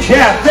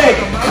 Jab, fake,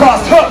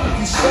 cross hook.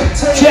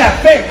 Jab,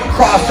 fake,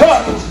 cross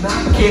hook.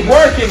 Keep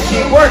working,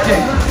 keep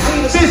working.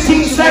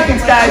 15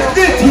 seconds, guys.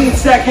 15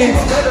 seconds.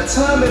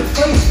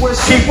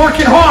 Keep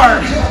working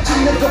hard.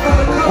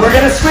 We're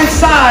going to switch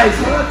sides.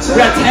 We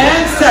got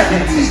 10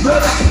 seconds.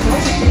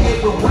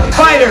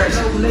 Fighters,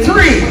 3,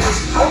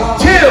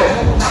 2,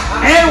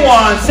 and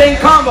 1. Same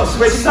combo.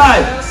 Switch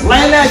sides.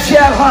 Land that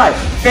jab high.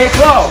 Fake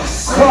low.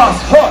 Cross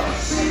hook.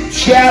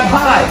 Jab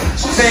high.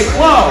 Fake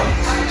low.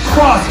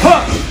 Cross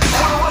hook.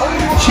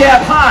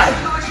 Jab high.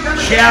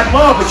 Jab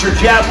low, but your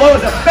jab low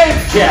is a fake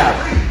jab.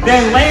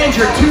 Then land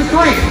your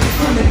 2-3.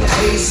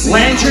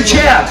 Land your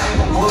jab.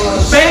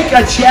 Fake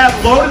a jab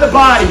low to the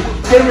body.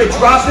 Then we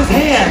drop his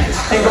hand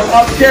and go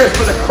upstairs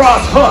for the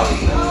cross hook.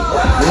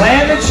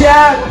 Land the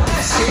jab.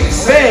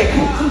 Fake.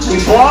 He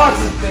blocks.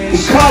 He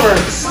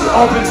covers. He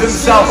opens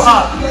himself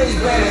up.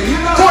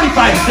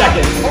 45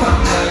 seconds.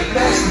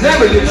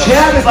 Remember, your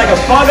jab is like a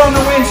bug on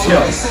the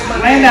windshield.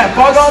 Land that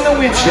bug on the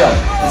windshield.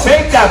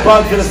 Fake that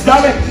bug to the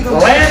stomach.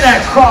 Land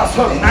that cross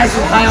hook nice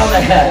and high on the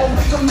head.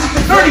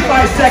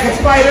 35 seconds,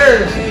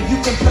 fighters.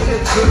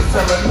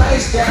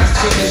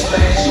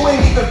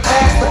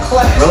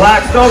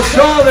 Relax those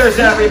shoulders,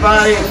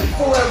 everybody.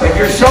 If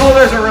your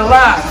shoulders are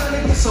relaxed,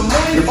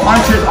 your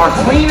punches are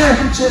cleaner,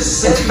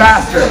 it's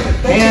faster.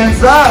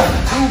 Hands up,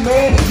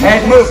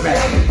 head movement.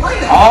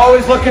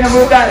 Always looking to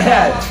move that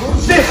head.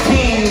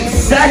 15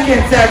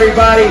 seconds,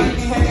 everybody.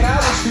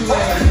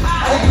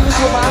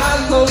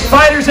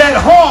 Fighters at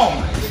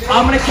home,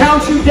 I'm going to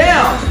count you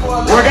down.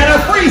 We're going to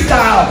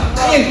freestyle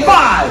in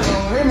 5,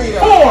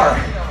 4,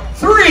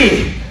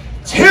 3,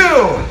 2,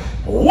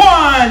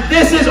 1.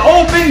 This is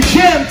open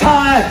gym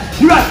time.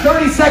 You got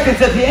 30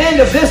 seconds at the end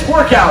of this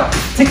workout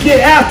to get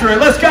after it.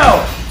 Let's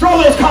go.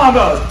 Throw those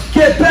combos.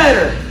 Get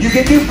better. You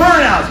can do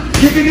burnouts.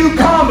 You can do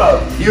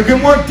combos. You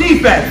can work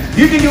defense.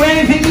 You can do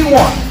anything you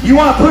want. You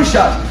want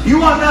push-ups. You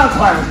want mountain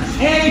climbers.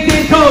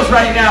 Anything goes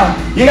right now.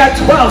 You got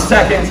 12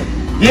 seconds.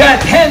 You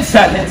got 10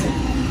 seconds.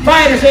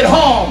 Fighters at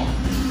home.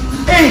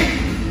 8,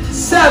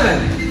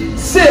 7,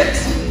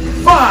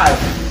 6, 5,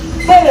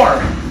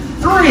 4,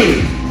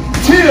 3,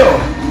 2,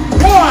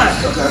 1.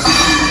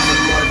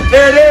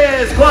 There it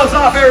is. Gloves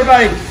off,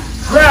 everybody.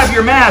 Grab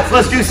your mats.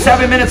 Let's do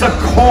 7 minutes of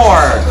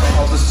core.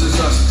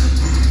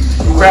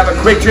 Grab a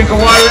quick drink of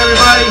water,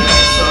 everybody.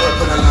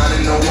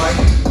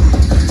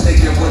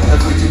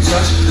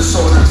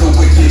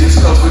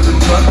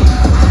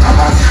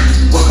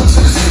 Welcome to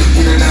the city,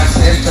 get an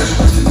outstanding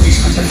special with the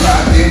piece with the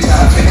vibe in.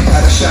 Dive in,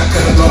 got a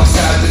shotgun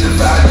alongside the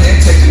divide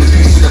in. Taking the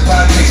piece to the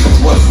pot, takes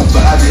what we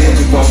buy in.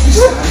 We won't be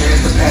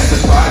silent, the past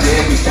is wide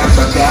in. We count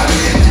our God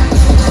in.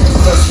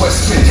 Blood, sweat,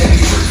 spit, and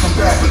he trips from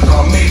back with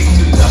all men.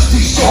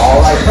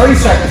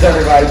 seconds,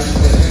 everybody.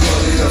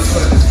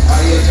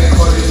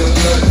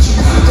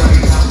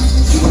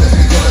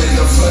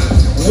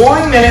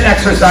 1 minute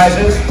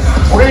exercises.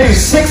 We're gonna do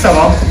 6 of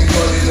them.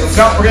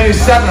 No, we're gonna do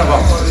 7 of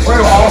them. We're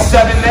gonna do all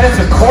 7 minutes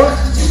of core.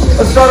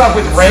 Let's start off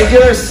with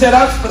regular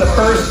sit-ups for the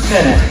first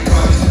minute.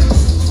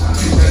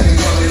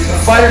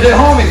 Fighters at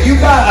home, if you've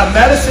got a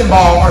medicine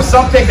ball or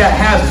something that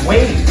has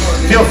weight,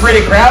 feel free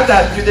to grab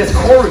that through this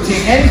core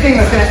routine. Anything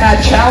that's gonna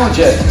add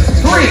challenges.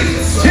 3,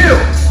 2,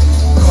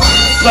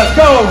 let's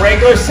go.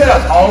 Regular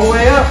sit-ups all the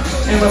way up,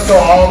 and let's go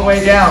all the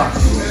way down.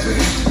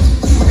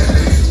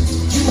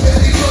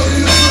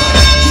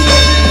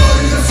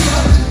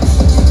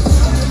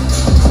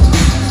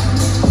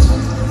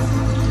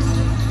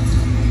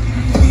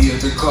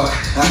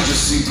 I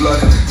just see blood,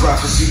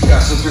 prophecy,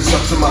 gossip, it's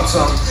up to my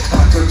tongue.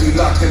 I could be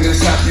locked in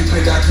this happy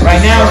pit. Right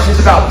now, it's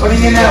just about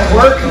putting in that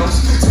work.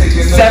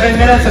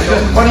 7 minutes of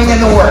just putting in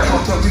the work.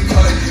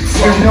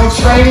 There's no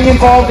training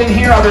involved in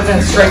here other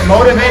than straight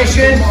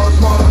motivation.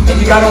 And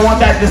you gotta want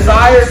that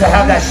desire to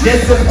have that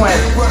discipline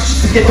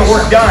to get the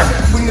work done.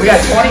 We got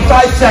 25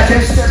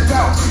 seconds.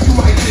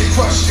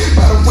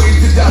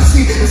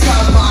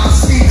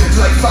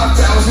 Like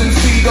 5,000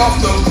 feet off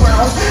the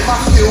ground, I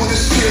feel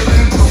this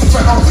feeling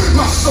profound.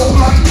 My soul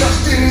like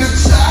dust in the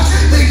sky.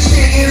 They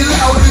chanting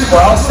louder.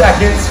 12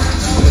 seconds.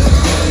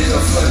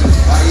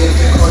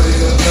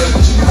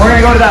 We're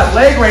gonna go to that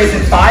leg raise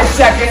in 5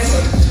 seconds.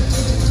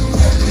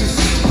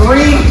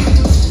 3,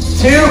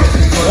 2,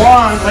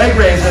 1. Leg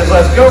raises.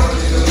 Let's go.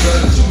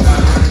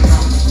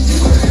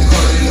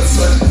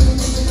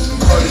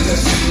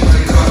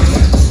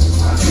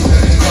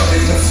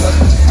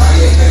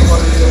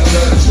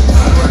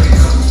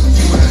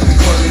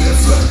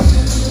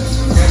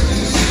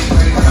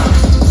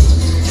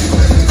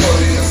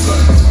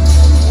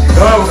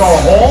 Good, we're going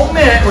a whole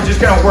minute. We're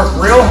just going to work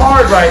real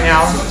hard right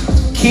now.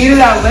 Key to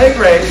that leg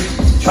raise,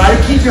 try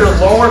to keep your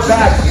lower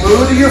back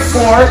glued to your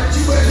floor.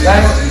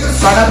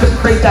 Try not to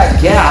create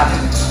that gap.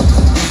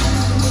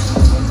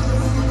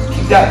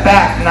 Keep that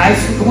back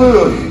nice and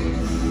glued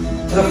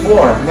to the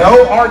floor.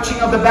 No arching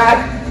of the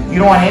back. You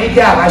don't want any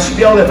gap. I should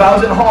be able to, if I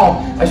was at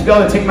home, I should be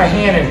able to take my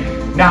hand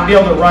and not be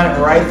able to run it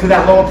right through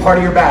that lower part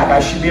of your back. I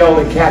should be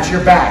able to catch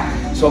your back.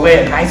 So lay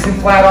it nice and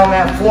flat on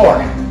that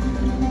floor.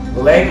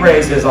 Leg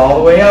raises all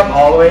the way up,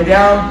 all the way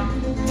down.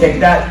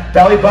 Take that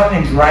belly button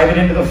and drive it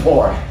into the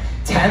floor.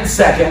 10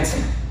 seconds.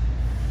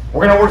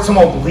 We're gonna work some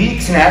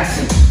obliques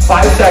next.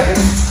 5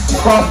 seconds.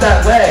 Cross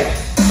that leg.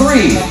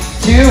 3,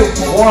 2,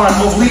 1.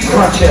 Oblique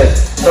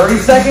crunches. 30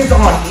 seconds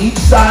on each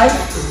side.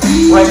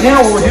 Right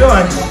now what we're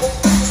doing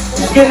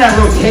is getting that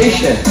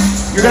rotation.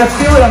 You're gonna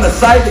feel it on the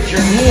side that your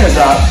knee is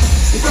up.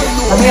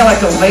 For me, I like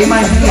to lay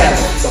my hand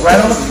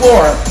right on the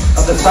floor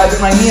of the side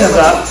that my knee is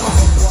up.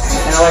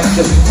 And I like to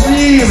just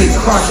really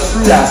crunch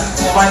through that.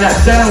 Find that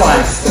center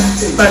line.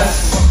 But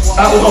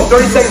we'll go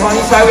 30 seconds on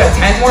each side. We got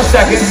 10 more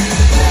seconds.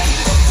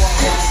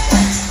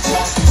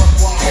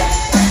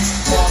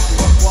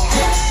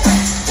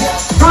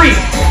 Three,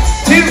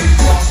 2,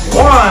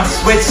 1.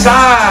 Switch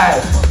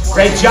sides.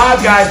 Great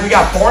job, guys. We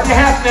got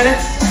 4.5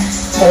 minutes.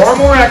 4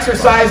 more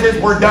exercises.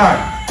 We're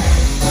done.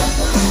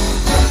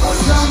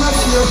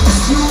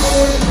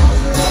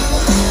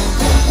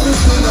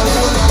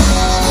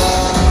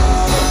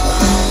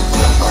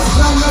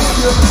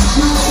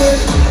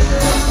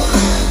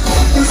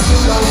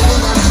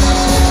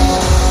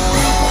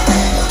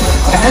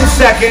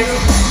 Seconds.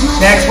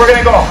 Next, we're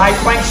gonna go high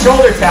plank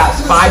shoulder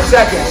taps. 5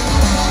 seconds.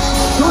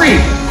 3,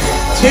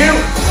 2,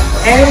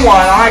 and 1.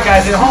 All right,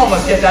 guys, at home,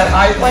 let's get that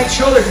high plank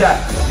shoulder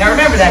tap. Now,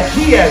 remember that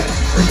key is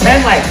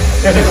pretend like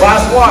there's a glass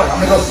of water. I'm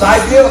gonna go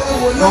side view.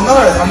 You'll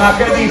notice I'm not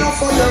gonna be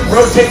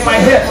rotating my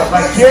hips. I'm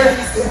like here,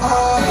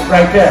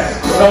 right there.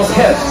 Those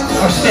hips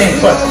are staying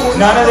put.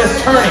 None of this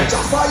turning.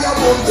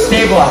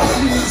 Stabilize.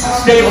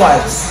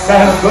 Stabilize.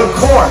 Gotta have a good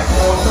core.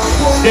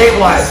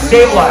 Stabilize.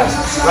 Stabilize.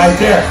 Right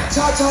there.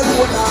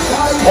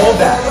 Hold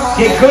that.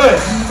 Get good.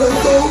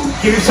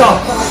 Give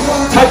yourself.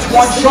 Touch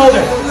one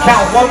shoulder.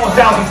 Count 1,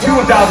 1,000, 2,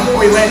 1,000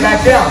 before you lay it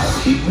back down.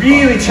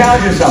 Really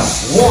challenge yourself.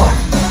 1,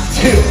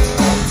 2.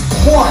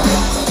 1,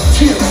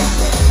 2.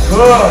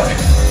 Good.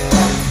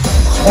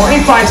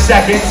 25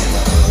 seconds.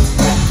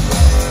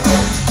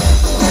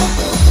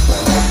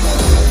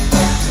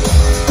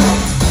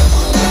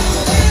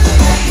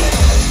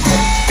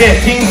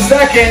 $15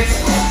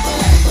 seconds.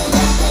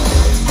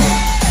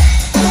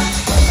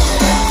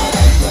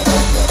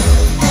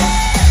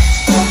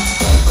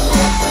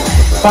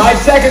 5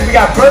 seconds. We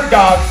got bird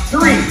dog.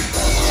 3,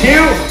 2,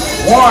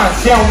 1.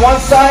 Stay on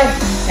one side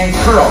and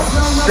curl.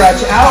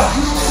 Stretch out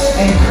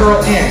and curl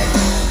in.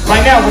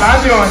 Right now, what I'm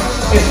doing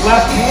is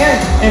left hand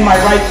and my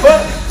right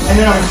foot, and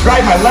then I'm going to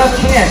drive my left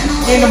hand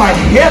into my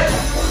hip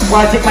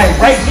while I take my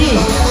right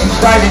knee and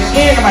drive it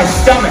into my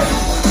stomach.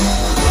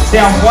 Stay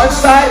on one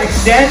side,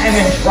 extend, and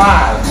then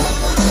drive.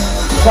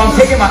 So I'm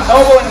taking my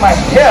elbow into my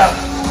hip,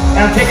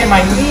 and I'm taking my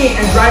knee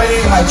and driving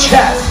it into my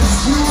chest.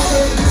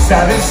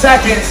 7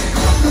 seconds.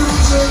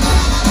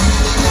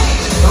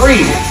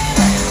 3,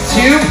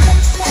 2,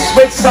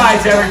 switch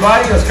sides,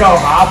 everybody. Let's go.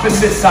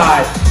 Opposite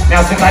side.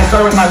 Now since I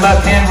started with my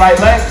left hand, right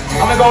leg,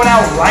 I'm gonna go now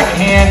right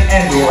hand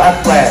and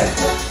left leg.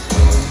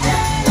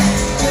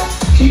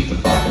 Keep the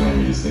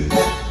fucking music.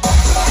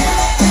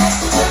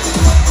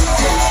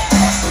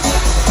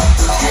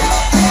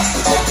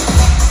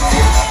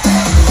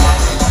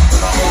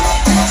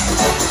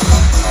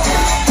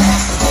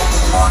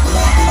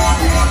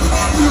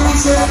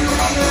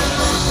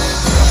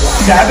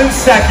 Seven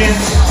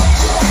seconds.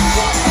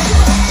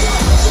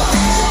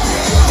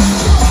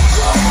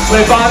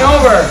 Flip on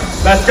over.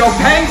 Let's go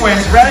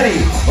penguins.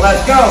 Ready?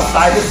 Let's go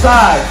side to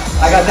side.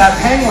 I got that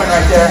penguin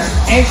right there.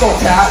 Ankle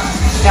tap.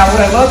 Now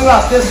what I love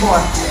about this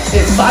one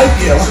is side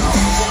view.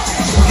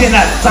 We're getting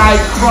that side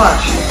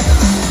crunch.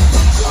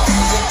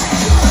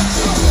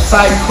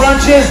 Side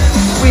crunches,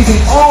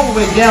 squeezing all the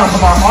way down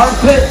from our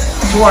armpit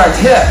to our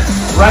hip.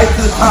 Right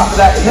to the top of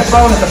that hip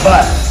bone at the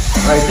butt.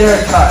 Right there,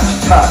 touch,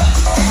 touch,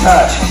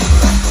 touch.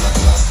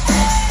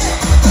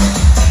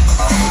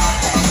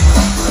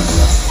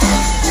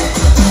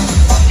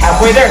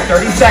 Halfway there,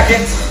 30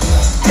 seconds.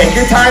 Take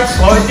your time,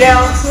 slow it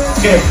down.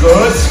 Get a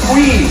good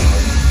squeeze.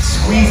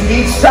 Squeeze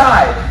each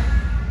side.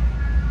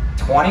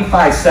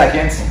 25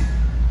 seconds.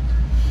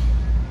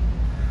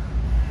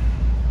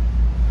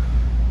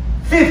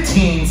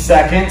 15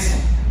 seconds.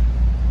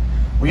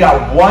 We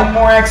got one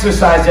more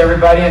exercise,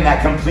 everybody, and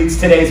that completes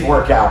today's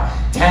workout.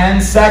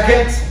 10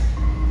 seconds.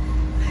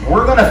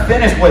 We're gonna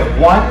finish with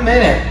 1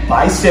 minute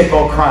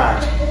bicycle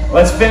crunch.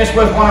 Let's finish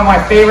with one of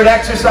my favorite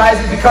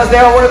exercises because they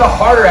are one of the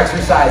harder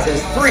exercises.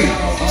 3,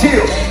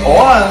 2,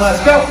 1, let's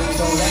go.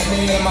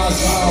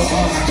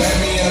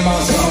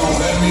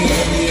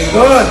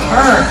 Good,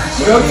 turn,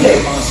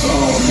 rotate.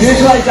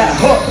 Visualize that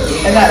hook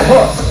and that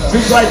hook.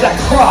 Visualize that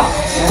cross,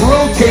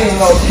 rotating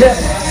those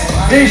hips.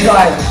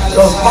 Visualize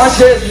those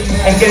punches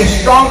and getting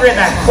stronger in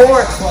that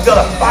core. Feel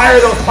to fire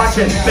those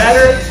punches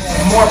better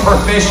and more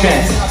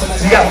proficient.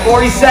 We got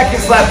 40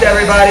 seconds left,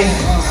 everybody.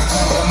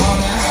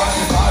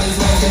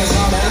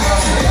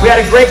 We had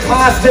a great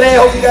class today.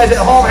 Hope you guys at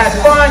home had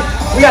fun.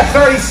 We got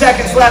 30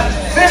 seconds left.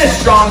 Finish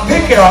strong.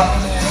 Pick it up.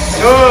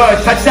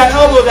 Good. Touch that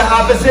elbow to the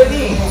opposite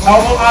knee.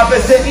 Elbow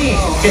opposite knee.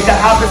 Get that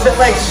opposite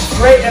leg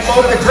straight and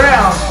low to the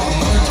ground.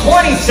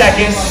 20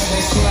 seconds.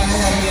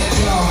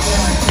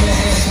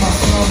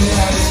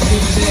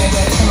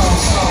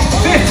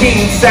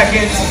 15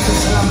 seconds.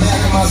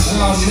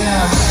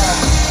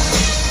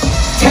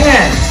 10,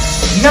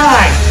 9,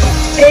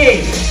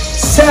 8,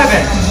 7,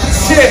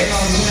 6,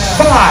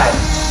 5,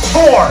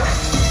 4,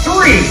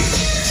 3,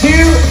 2,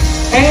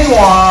 and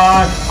 1.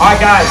 All right,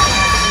 guys,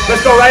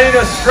 let's go right into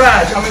a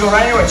stretch. I'm gonna go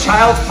right into a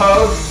child's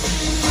pose.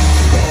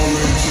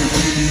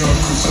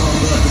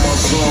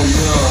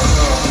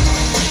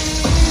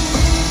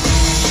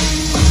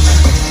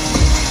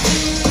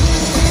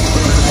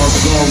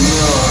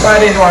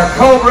 Right into our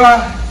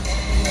cobra.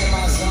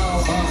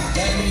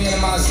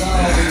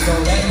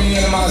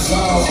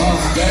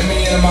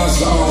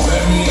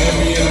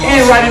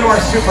 And right into our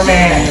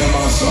Superman.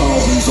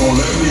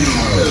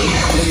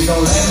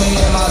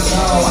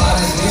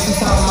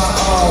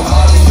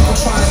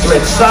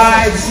 Switch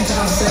sides.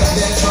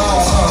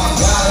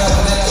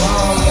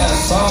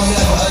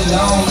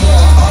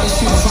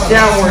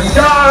 Downward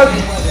dog.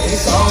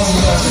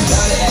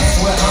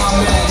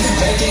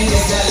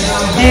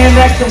 And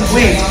that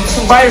completes.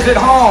 Fighters at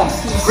home,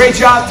 great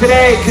job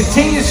today.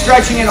 Continue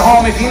stretching at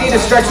home. If you need to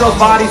stretch those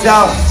bodies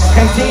out,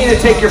 continue to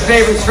take your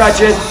favorite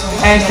stretches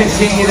and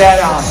continue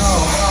that on.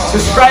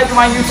 Subscribe to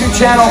my YouTube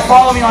channel.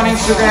 Follow me on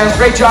Instagram.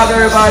 Great job,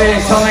 everybody.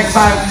 Until next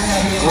time,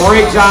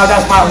 great job.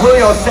 That's my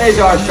Julio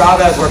Cesar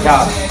Chavez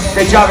workout.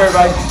 Great job,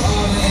 everybody.